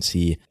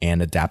resiliency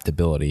and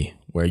adaptability,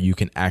 where you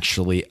can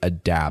actually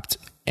adapt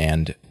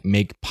and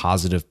make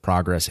positive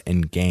progress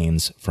and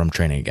gains from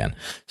training again.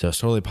 So it's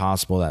totally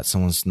possible that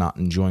someone's not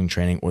enjoying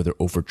training or they're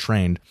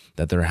overtrained,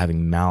 that they're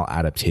having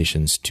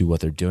maladaptations to what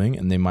they're doing,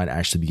 and they might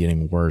actually be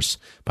getting worse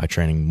by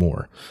training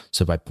more.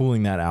 So by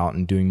pulling that out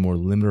and doing more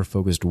limiter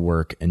focused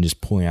work and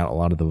just pulling out a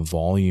lot of the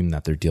volume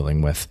that they're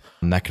dealing with,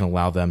 that can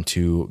allow them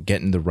to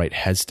get in the right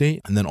head state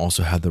and then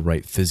also have the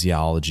right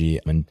physiology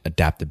and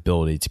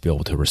adaptability to be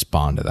able to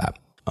respond to that.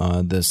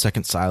 The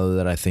second silo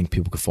that I think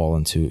people could fall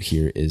into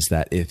here is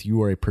that if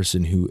you are a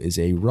person who is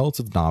a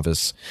relative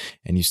novice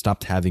and you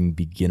stopped having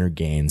beginner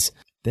gains,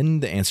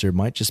 then the answer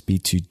might just be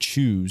to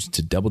choose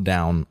to double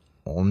down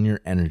on your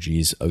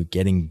energies of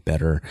getting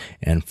better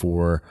and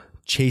for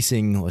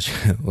chasing,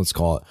 let's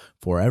call it,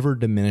 forever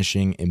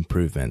diminishing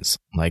improvements.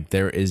 Like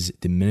there is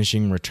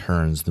diminishing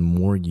returns. The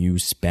more you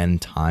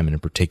spend time in a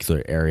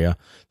particular area,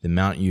 the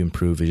amount you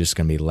improve is just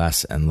going to be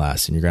less and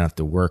less. And you're going to have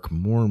to work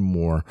more and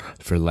more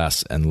for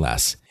less and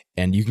less.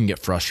 And you can get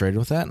frustrated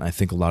with that. And I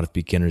think a lot of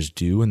beginners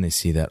do, and they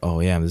see that, oh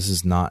yeah, this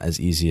is not as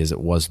easy as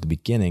it was at the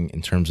beginning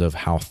in terms of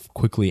how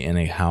quickly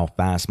and how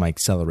fast my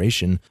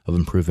acceleration of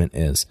improvement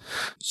is.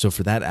 So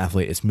for that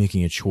athlete, it's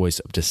making a choice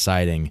of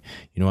deciding,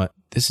 you know what,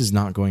 this is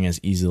not going as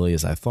easily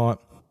as I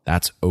thought.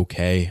 That's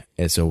okay.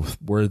 It's a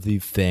worthy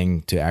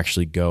thing to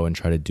actually go and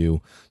try to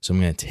do. So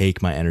I'm going to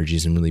take my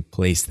energies and really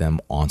place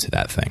them onto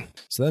that thing.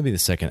 So that'd be the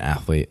second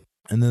athlete.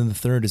 And then the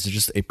third is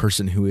just a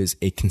person who is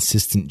a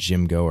consistent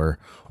gym goer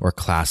or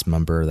class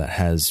member that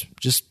has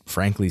just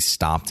frankly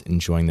stopped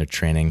enjoying their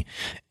training.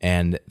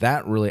 And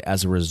that really,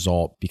 as a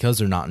result, because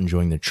they're not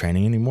enjoying their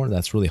training anymore,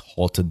 that's really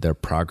halted their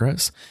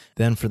progress.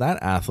 Then for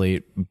that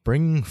athlete,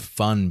 bringing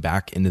fun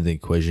back into the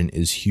equation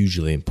is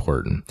hugely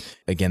important.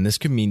 Again, this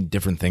could mean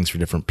different things for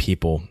different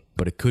people,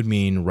 but it could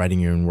mean writing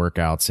your own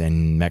workouts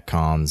and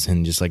metcons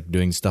and just like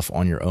doing stuff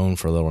on your own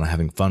for a little and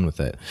having fun with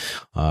it.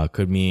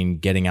 Could mean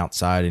getting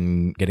outside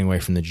and getting away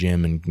from the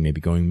gym and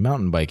maybe going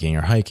mountain biking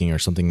or hiking or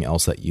something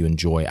else that you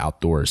enjoy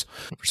outdoors.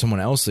 For someone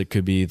else, it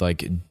could be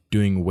like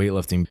doing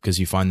weightlifting because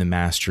you find the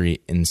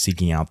mastery in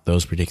seeking out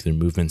those particular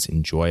movements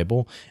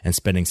enjoyable, and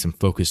spending some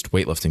focused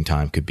weightlifting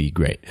time could be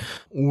great.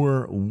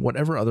 Or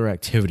whatever other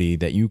activity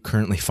that you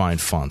currently find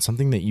fun,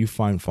 something that you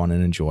find fun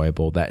and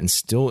enjoyable that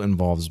still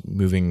involves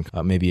moving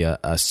maybe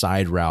a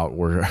side route,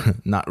 or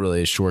not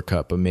really a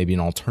shortcut, but maybe an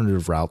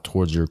alternative route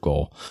towards your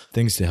goal.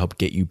 Things to help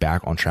get you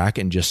back on track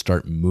and just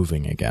start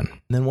moving again. And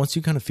then once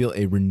you kind of feel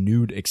a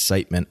renewed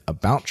excitement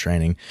about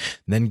training,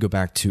 then go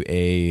back to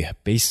a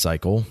base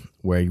cycle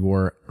where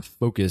your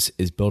focus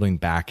is building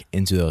back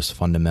into those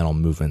fundamental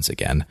movements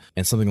again.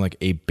 And something like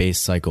a base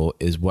cycle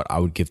is what I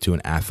would give to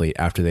an athlete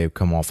after they've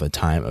come off a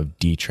time of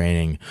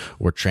detraining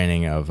or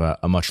training of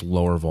a much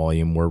lower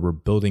volume, where we're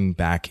building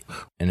back.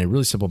 And a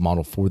really simple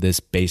model for this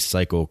base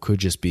cycle could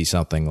just be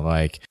something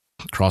like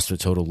CrossFit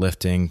Total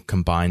lifting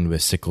combined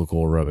with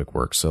cyclical aerobic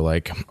work. So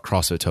like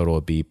CrossFit Total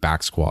would be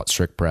back squat,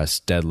 strict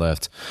press,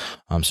 deadlift.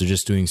 So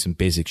just doing some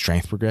basic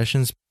strength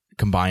progressions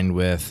combined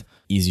with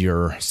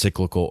easier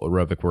cyclical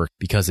aerobic work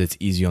because it's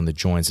easy on the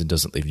joints and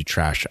doesn't leave you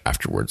trash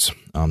afterwards.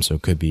 So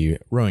it could be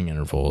rowing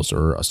intervals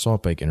or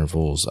assault bike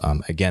intervals.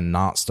 Again,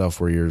 not stuff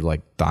where you're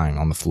like dying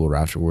on the floor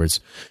afterwards,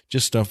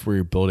 just stuff where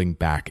you're building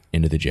back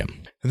into the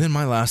gym. And then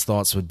my last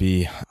thoughts would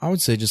be, I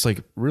would say just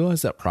like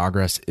realize that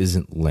progress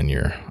isn't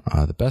linear.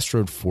 The best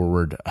road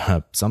forward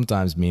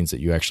sometimes means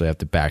that you actually have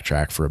to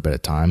backtrack for a bit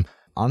of time.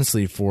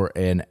 Honestly, for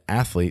an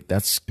athlete,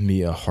 that's going to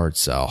be a hard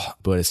sell,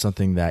 but it's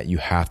something that you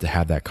have to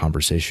have that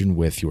conversation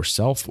with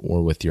yourself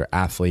or with your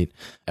athlete.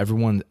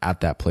 Everyone at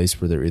that place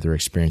where they're either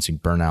experiencing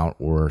burnout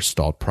or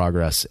stalled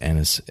progress, and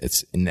it's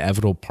an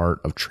inevitable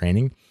part of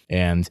training,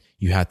 and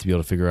you have to be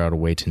able to figure out a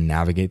way to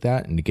navigate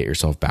that and to get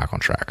yourself back on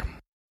track.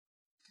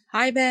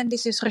 Hi Ben,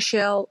 this is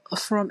Rachel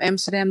from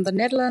Amsterdam, the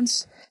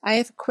Netherlands. I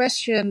have a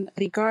question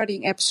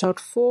regarding episode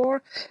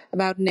 4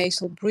 about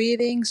nasal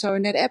breathing. So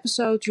in that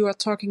episode you are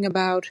talking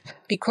about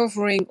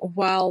recovering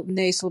while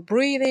nasal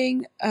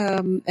breathing.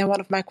 And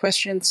one of my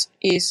questions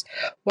is,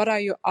 what are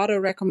your other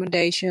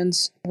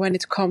recommendations when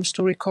it comes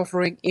to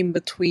recovering in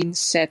between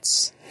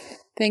sets?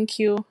 Thank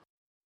you.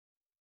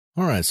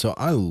 All right, so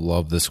I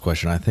love this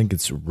question. I think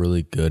it's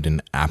really good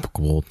and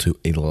applicable to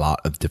a lot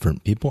of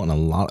different people and a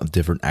lot of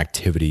different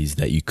activities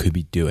that you could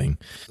be doing.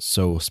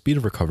 So speed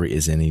of recovery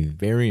is a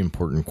very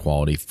important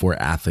quality for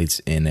athletes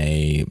in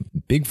a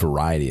big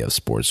variety of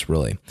sports,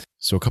 really.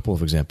 So a couple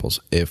of examples.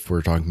 If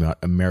we're talking about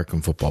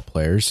American football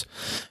players,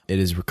 it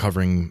is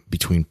recovering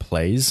between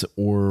plays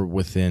or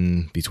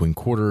between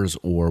quarters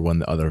or when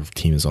the other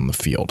team is on the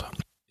field.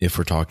 If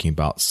we're talking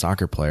about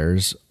soccer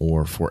players,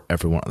 or for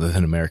everyone other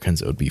than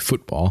Americans, it would be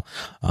football.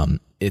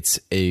 It's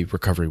a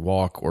recovery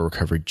walk or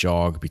recovery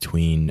jog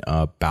between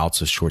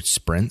bouts of short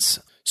sprints.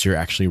 So you're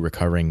actually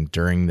recovering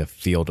during the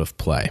field of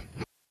play.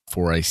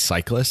 For a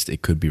cyclist,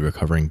 it could be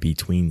recovering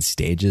between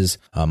stages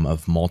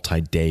of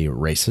multi-day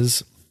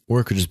races, or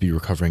it could just be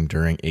recovering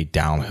during a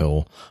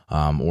downhill,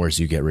 or as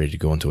you get ready to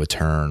go into a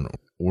turn,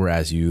 or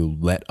as you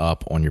let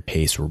up on your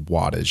pace or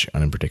wattage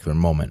on a particular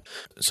moment.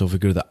 So if we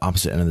go to the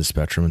opposite end of the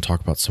spectrum and talk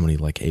about somebody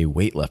like a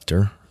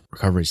weightlifter,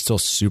 recovery is still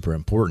super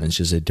important. It's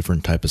just a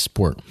different type of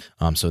sport.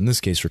 So in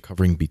this case,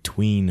 recovering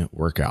between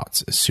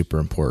workouts is super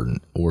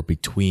important, or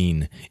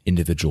between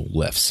individual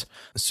lifts.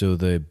 So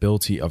the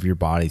ability of your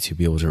body to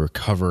be able to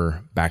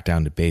recover back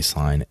down to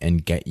baseline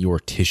and get your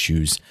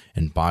tissues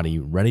and body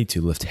ready to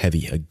lift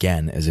heavy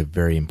again is a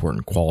very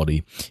important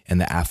quality.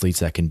 And the athletes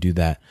that can do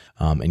that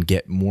and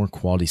get more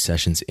quality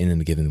sessions in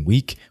a given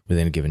week,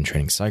 within a given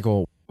training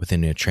cycle,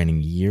 within a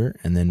training year,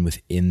 and then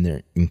within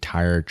their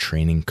entire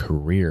training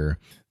career,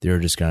 they're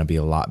just going to be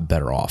a lot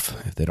better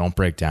off. If they don't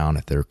break down,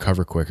 if they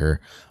recover quicker,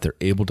 they're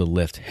able to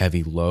lift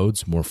heavy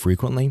loads more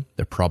frequently,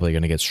 they're probably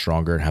going to get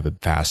stronger and have a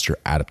faster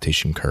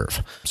adaptation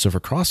curve. So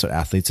for CrossFit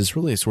athletes, it's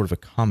really a sort of a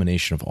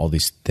combination of all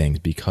these things,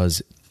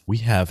 because we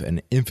have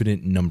an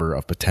infinite number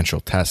of potential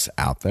tests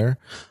out there.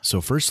 So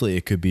firstly,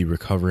 it could be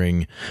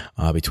recovering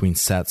between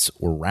sets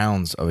or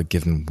rounds of a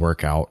given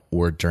workout,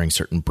 or during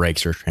certain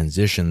breaks or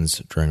transitions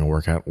during a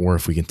workout, or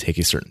if we can take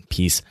a certain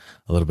piece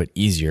a little bit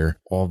easier.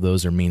 All of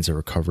those are means of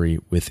recovery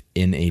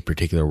within a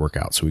particular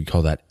workout. So we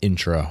call that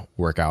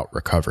intra-workout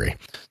recovery.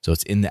 So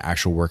it's in the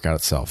actual workout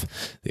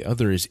itself. The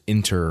other is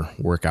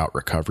inter-workout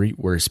recovery,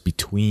 where it's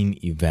between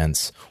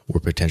events or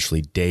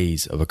potentially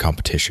days of a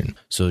competition.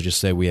 So just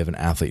say we have an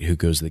athlete who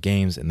goes to the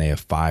games and they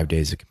have 5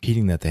 days of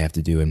competing that they have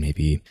to do in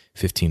maybe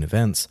 15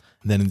 events.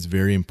 Then it's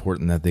very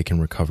important that they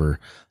can recover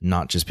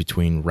not just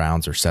between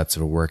rounds or sets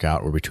of a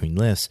workout or between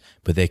lifts,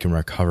 but they can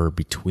recover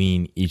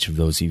between each of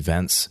those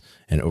events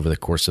and over the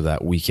course of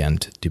that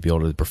weekend to be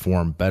able to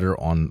perform better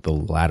on the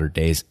latter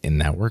days in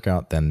that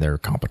workout than their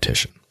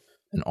competition.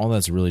 And all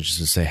that's really just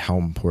to say how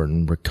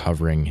important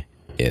recovering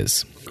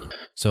is.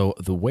 So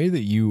the way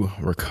that you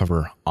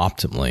recover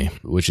optimally,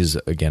 which is,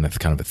 again, it's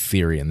kind of a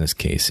theory in this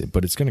case,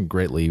 but it's going to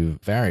greatly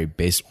vary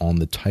based on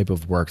the type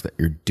of work that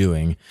you're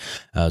doing,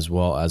 as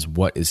well as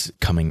what is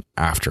coming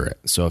after it.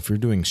 So if you're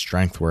doing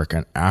strength work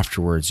and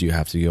afterwards you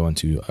have to go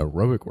into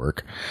aerobic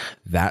work,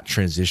 that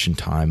transition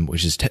time,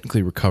 which is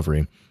technically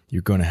recovery,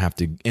 you're going to have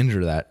to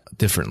enter that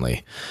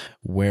differently.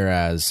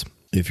 Whereas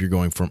If you're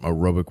going from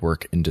aerobic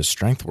work into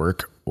strength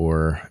work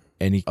or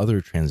any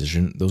other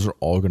transition, those are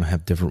all going to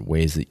have different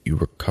ways that you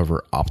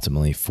recover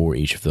optimally for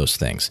each of those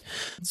things.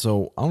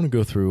 So I want to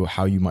go through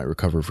how you might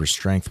recover for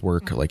strength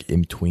work, like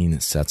in between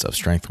sets of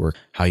strength work,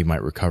 how you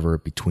might recover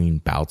between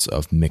bouts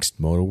of mixed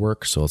motor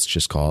work. So let's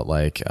just call it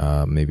like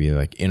maybe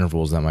like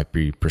intervals that might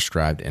be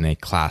prescribed in a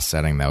class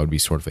setting. That would be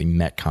sort of a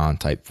Metcon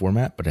type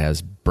format, but it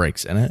has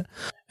breaks in it.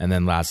 And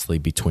then lastly,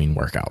 between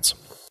workouts.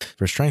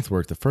 For strength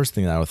work, the first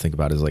thing that I would think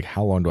about is like,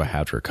 how long do I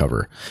have to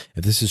recover?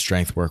 If this is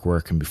strength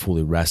work and be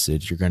fully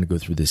rested, you're going to go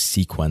through this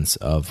sequence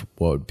of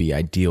what would be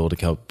ideal to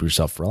help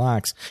yourself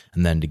relax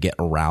and then to get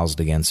aroused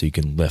again so you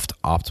can lift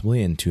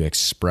optimally and to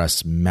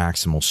express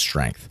maximal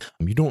strength.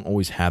 You don't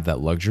always have that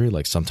luxury.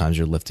 Like sometimes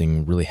you're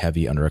lifting really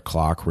heavy under a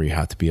clock where you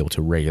have to be able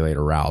to regulate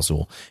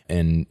arousal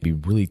and be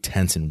really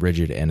tense and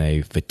rigid in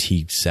a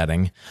fatigued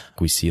setting.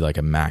 We see like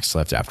a max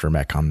lift after a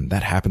Metcon.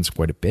 That happens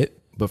quite a bit.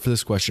 But for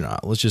this question,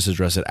 let's just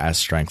address it as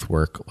strength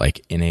work,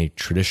 like in a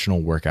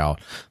traditional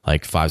workout,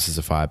 like 5 sets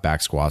of 5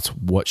 back squats.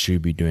 What should you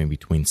be doing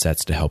between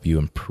sets to help you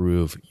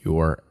improve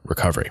your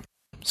recovery?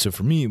 So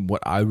for me,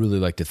 what I really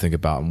like to think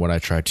about and what I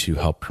try to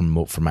help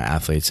promote for my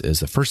athletes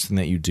is the first thing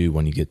that you do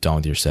when you get done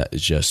with your set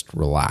is just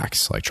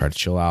relax. Like try to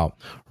chill out,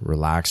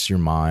 relax your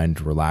mind,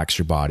 relax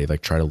your body,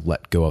 like try to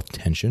let go of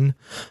tension.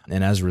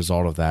 And as a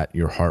result of that,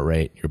 your heart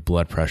rate, your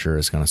blood pressure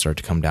is going to start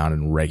to come down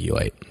and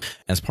regulate.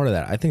 As part of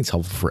that, I think it's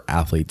helpful for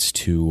athletes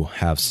to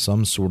have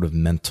some sort of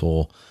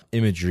mental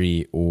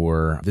imagery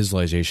or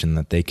visualization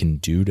that they can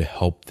do to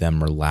help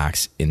them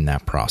relax in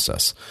that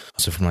process.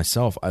 So for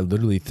myself, I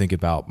literally think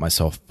about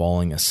myself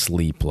falling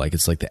asleep. Like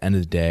it's like the end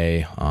of the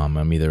day.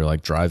 I'm either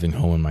like driving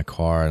home in my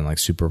car and like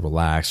super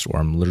relaxed, or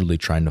I'm literally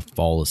trying to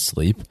fall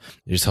asleep.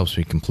 It just helps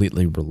me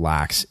completely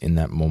relax in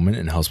that moment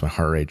and helps my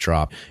heart rate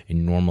drop a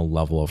normal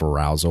level of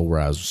arousal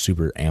where I was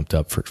super amped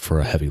up for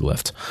a heavy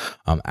lift.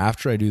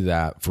 After I do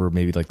that for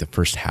maybe like the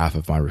first half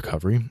of my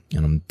recovery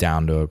and I'm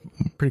down to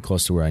pretty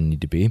close to where I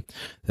need to be,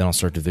 then I'll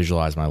start to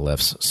visualize my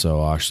lifts. So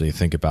I'll actually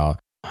think about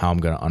how I'm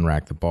going to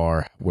unrack the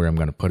bar, where I'm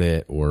going to put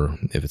it, or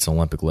if it's an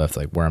Olympic lift,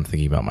 like where I'm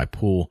thinking about my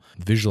pull,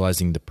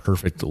 visualizing the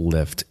perfect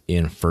lift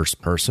in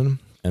first person.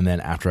 And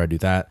then after I do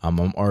that, I'm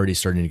already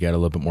starting to get a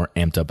little bit more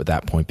amped up at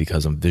that point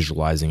because I'm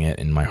visualizing it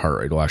and my heart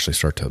rate will actually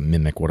start to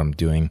mimic what I'm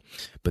doing.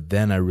 But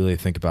then I really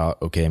think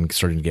about, okay, I'm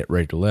starting to get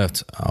ready to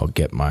lift. I'll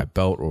get my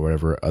belt or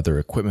whatever other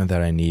equipment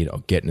that I need.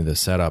 I'll get into the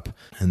setup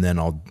and then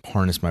I'll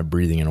harness my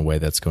breathing in a way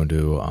that's going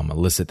to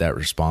elicit that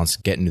response,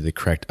 get into the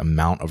correct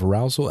amount of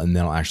arousal, and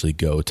then I'll actually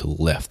go to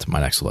lift my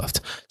next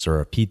lift. So I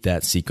repeat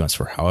that sequence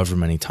for however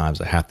many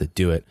times I have to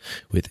do it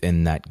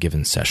within that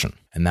given session.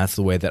 And that's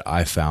the way that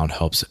I found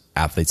helps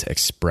athletes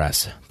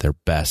express their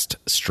best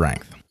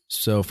strength.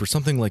 So for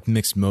something like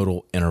mixed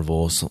modal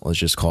intervals, let's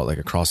just call it like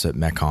a CrossFit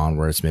Metcon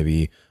where it's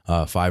maybe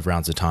 5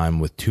 rounds of time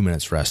with 2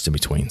 minutes rest in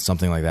between,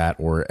 something like that,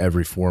 or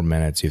every 4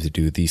 minutes you have to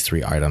do these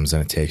 3 items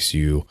and it takes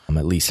you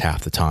at least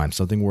half the time,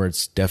 something where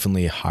it's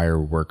definitely a higher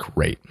work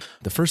rate.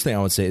 The first thing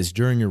I would say is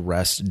during your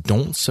rest,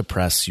 don't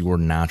suppress your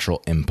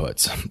natural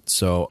inputs.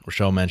 So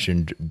Rochelle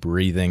mentioned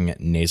breathing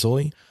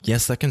nasally.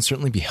 Yes, that can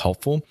certainly be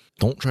helpful.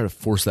 Don't try to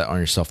force that on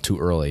yourself too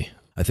early.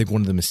 I think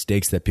one of the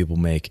mistakes that people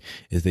make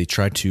is they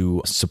try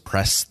to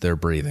suppress their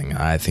breathing.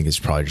 I think is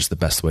probably just the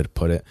best way to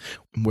put it,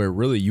 where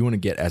really you want to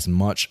get as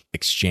much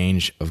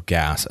exchange of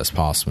gas as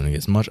possible and get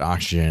as much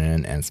oxygen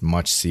in and as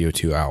much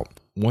CO2 out.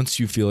 Once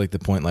you feel like the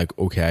point like,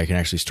 okay, I can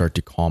actually start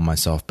to calm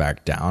myself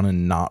back down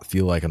and not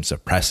feel like I'm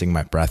suppressing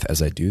my breath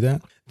as I do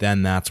that,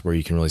 then that's where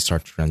you can really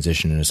start to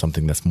transition into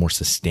something that's more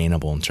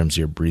sustainable in terms of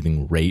your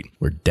breathing rate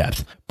or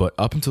depth. But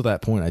up until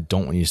that point, I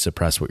don't want you to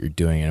suppress what you're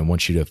doing and I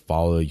want you to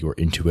follow your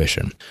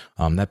intuition.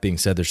 That being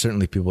said, there's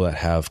certainly people that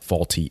have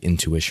faulty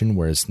intuition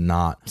where it's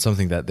not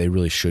something that they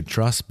really should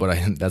trust, but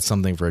that's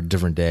something for a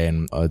different day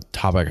and a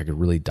topic I could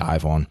really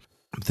dive on.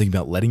 I'm thinking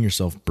about letting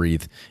yourself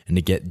breathe and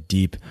to get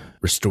deep,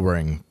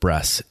 restoring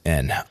breaths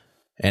in.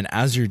 And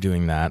as you're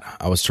doing that,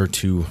 I would start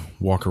to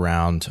walk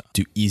around,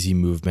 do easy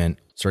movement,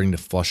 starting to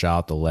flush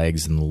out the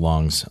legs and the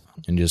lungs,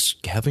 and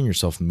just having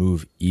yourself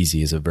move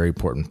easy is a very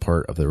important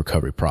part of the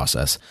recovery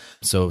process.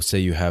 So say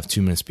you have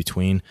 2 minutes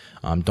between,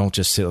 don't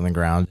just sit on the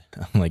ground,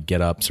 like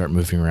get up, start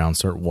moving around,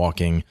 start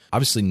walking.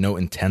 Obviously no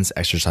intense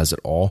exercise at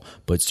all,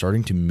 but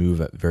starting to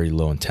move at very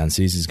low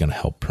intensities is going to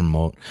help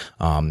promote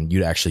you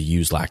to actually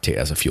use lactate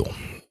as a fuel.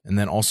 And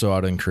then also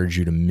I'd encourage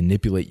you to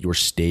manipulate your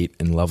state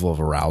and level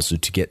of arousal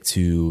to get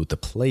to the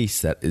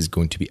place that is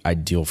going to be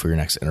ideal for your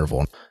next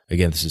interval.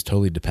 Again, this is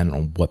totally dependent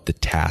on what the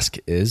task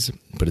is,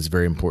 but it's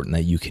very important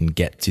that you can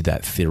get to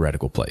that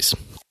theoretical place.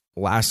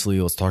 Lastly,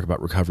 let's talk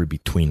about recovery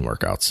between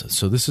workouts.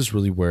 So this is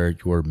really where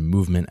your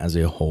movement as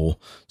a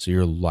whole, so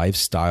your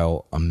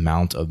lifestyle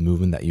amount of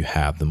movement that you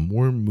have, the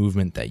more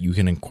movement that you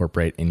can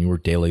incorporate in your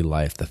daily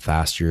life, the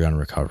faster you're going to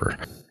recover.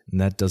 And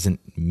that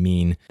doesn't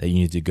mean that you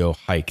need to go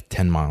hike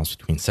 10 miles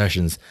between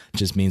sessions. It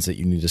just means that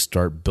you need to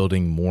start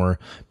building more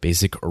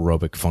basic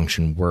aerobic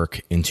function work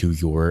into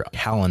your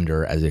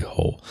calendar as a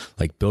whole.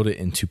 Like build it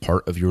into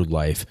part of your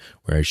life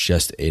where it's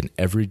just an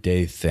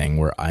everyday thing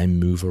where I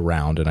move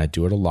around and I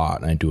do it a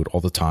lot and I do it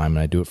all the time and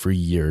I do it for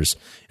years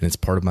and it's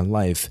part of my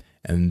life.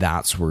 And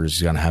that's where it's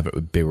going to have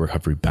a big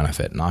recovery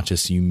benefit, not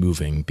just you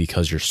moving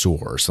because you're sore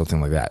or something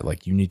like that.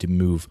 Like you need to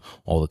move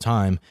all the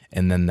time,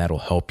 and then that'll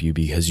help you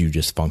because you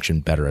just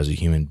function better as a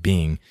human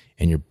being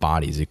and your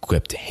body's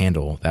equipped to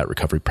handle that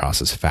recovery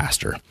process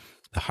faster.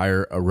 The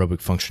higher aerobic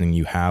functioning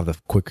you have, the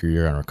quicker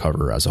you're going to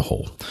recover as a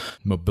whole.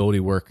 Mobility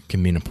work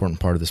can be an important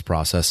part of this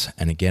process.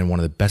 And again, one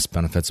of the best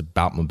benefits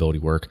about mobility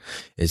work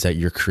is that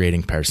you're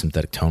creating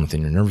parasympathetic tone within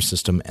your nervous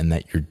system and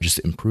that you're just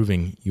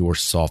improving your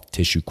soft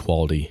tissue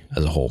quality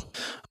as a whole.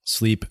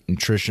 Sleep,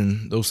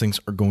 nutrition, those things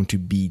are going to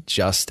be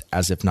just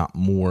as, if not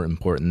more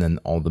important than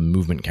all the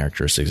movement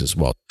characteristics as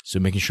well. So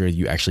making sure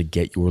you actually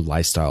get your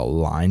lifestyle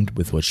aligned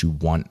with what you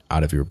want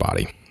out of your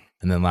body.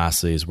 And then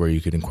lastly is where you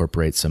could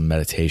incorporate some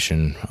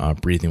meditation,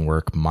 breathing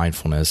work,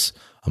 mindfulness,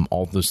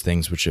 all those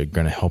things which are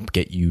going to help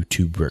get you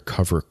to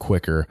recover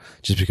quicker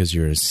just because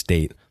you're in a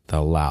state that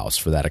allows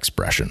for that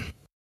expression.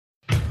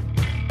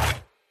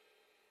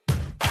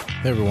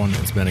 Hey everyone,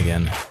 it's Ben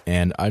again,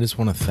 and I just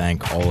want to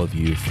thank all of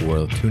you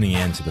for tuning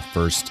in to the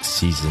first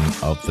season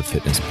of The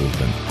Fitness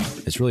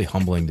Movement. It's really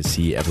humbling to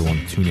see everyone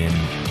tune in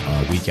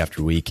week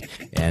after week,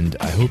 and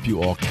I hope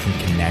you all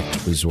can connect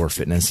with Zor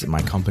Fitness and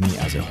my company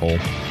as a whole.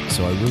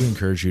 So I really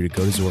encourage you to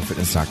go to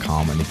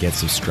zorfitness.com and to get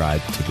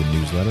subscribed to the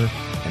newsletter,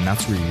 and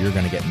that's where you're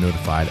going to get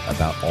notified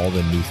about all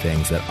the new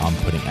things that I'm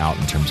putting out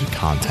in terms of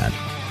content.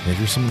 And if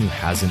you're someone who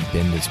hasn't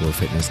been to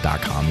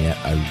zorfitness.com yet,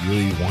 I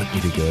really want you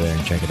to go there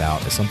and check it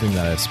out. It's something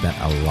that I've spent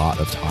a lot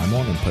of time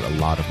on and put a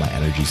lot of my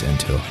energies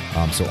into.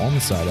 So on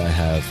the side, I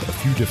have a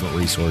few different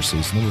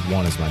resources. Number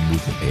one is my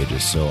movement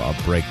pages. So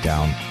I'll break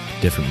down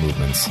different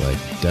movements like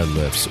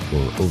deadlifts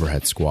or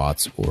overhead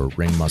squats or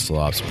ring muscle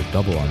ups or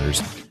double unders,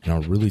 and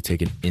I'll really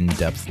take an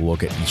in-depth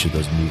look at each of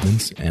those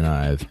movements, and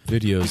I have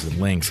videos and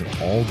links and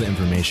all the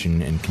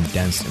information and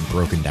condensed and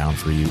broken down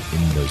for you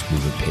in those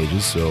movement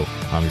pages. So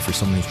if you're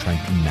someone who's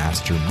trying to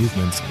master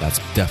movements, that's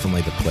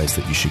definitely the place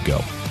that you should go.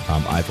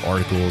 I have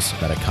articles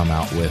that I come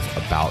out with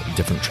about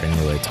different training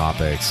related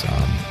topics,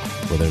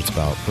 whether it's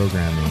about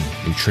programming,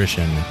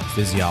 nutrition,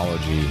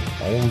 physiology,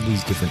 all of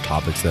these different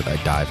topics that I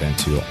dive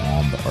into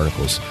on the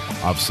articles.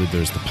 Obviously,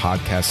 there's the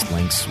podcast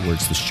links where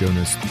it's the show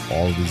notes to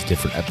all of these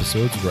different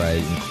episodes where I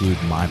include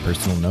my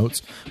personal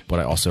notes, but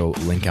I also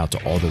link out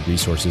to all the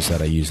resources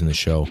that I use in the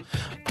show.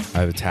 I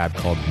have a tab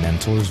called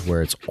Mentors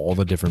where it's all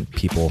the different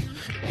people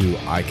who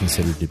I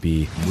consider to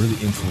be really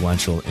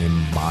influential in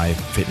my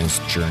fitness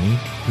journey,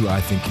 who I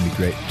think can be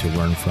great to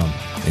learn from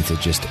and to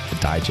just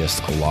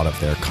digest a lot of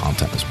their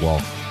content as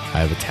well. I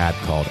have a tab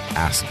called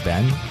Ask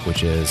Ben,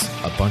 which is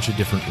a bunch of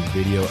different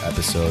video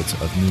episodes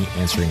of me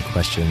answering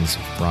questions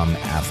from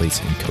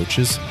athletes and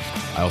coaches.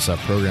 I also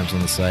have programs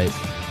on the site.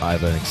 I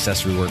have an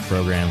accessory work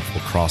program for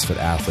CrossFit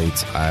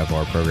athletes. I have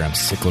our program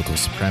Cyclical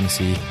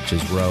Supremacy, which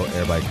is row,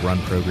 air bike, run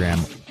program.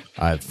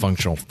 I have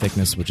functional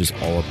thickness, which is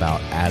all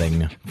about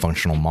adding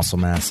functional muscle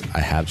mass. I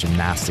have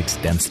gymnastics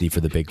density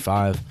for the big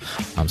five.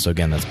 So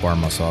again, that's bar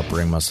muscle up,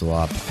 ring muscle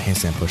up,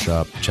 handstand push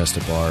up, chest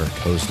to bar,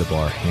 toes to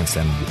bar,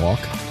 handstand walk.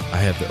 I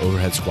have the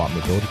overhead squat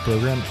mobility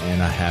program,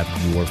 and I have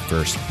Your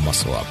First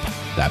Muscle Up,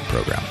 that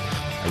program.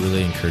 I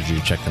really encourage you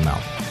to check them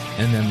out.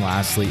 And then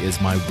lastly is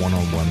my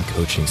one-on-one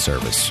coaching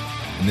service.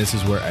 And this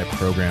is where I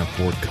program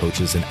for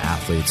coaches and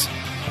athletes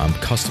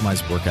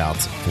customized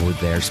workouts for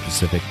their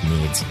specific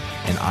needs.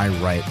 And I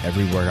write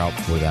every workout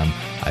for them.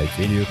 I have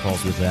video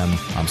calls with them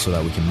so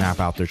that we can map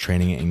out their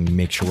training and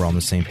make sure we're on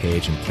the same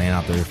page and plan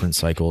out their different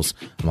cycles.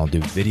 And I'll do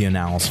video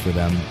analysis for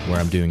them where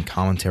I'm doing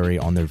commentary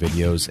on their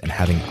videos and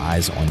having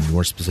eyes on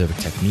your specific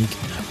technique.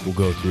 We'll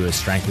go through a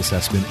strength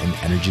assessment and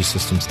energy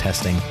systems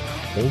testing.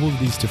 All of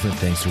these different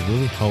things to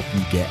really help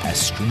you get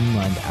as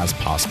streamlined as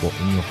possible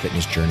in your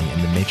fitness journey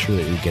and to make sure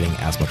that you're getting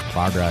as much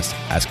progress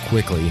as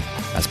quickly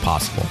as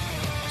possible.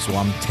 So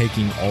I'm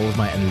taking all of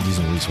my energies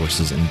and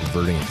resources and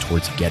diverting it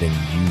towards getting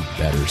you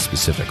better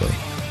specifically.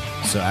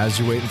 So as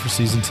you're waiting for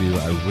season 2,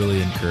 I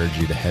really encourage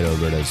you to head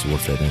over to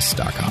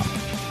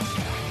zorfitness.com.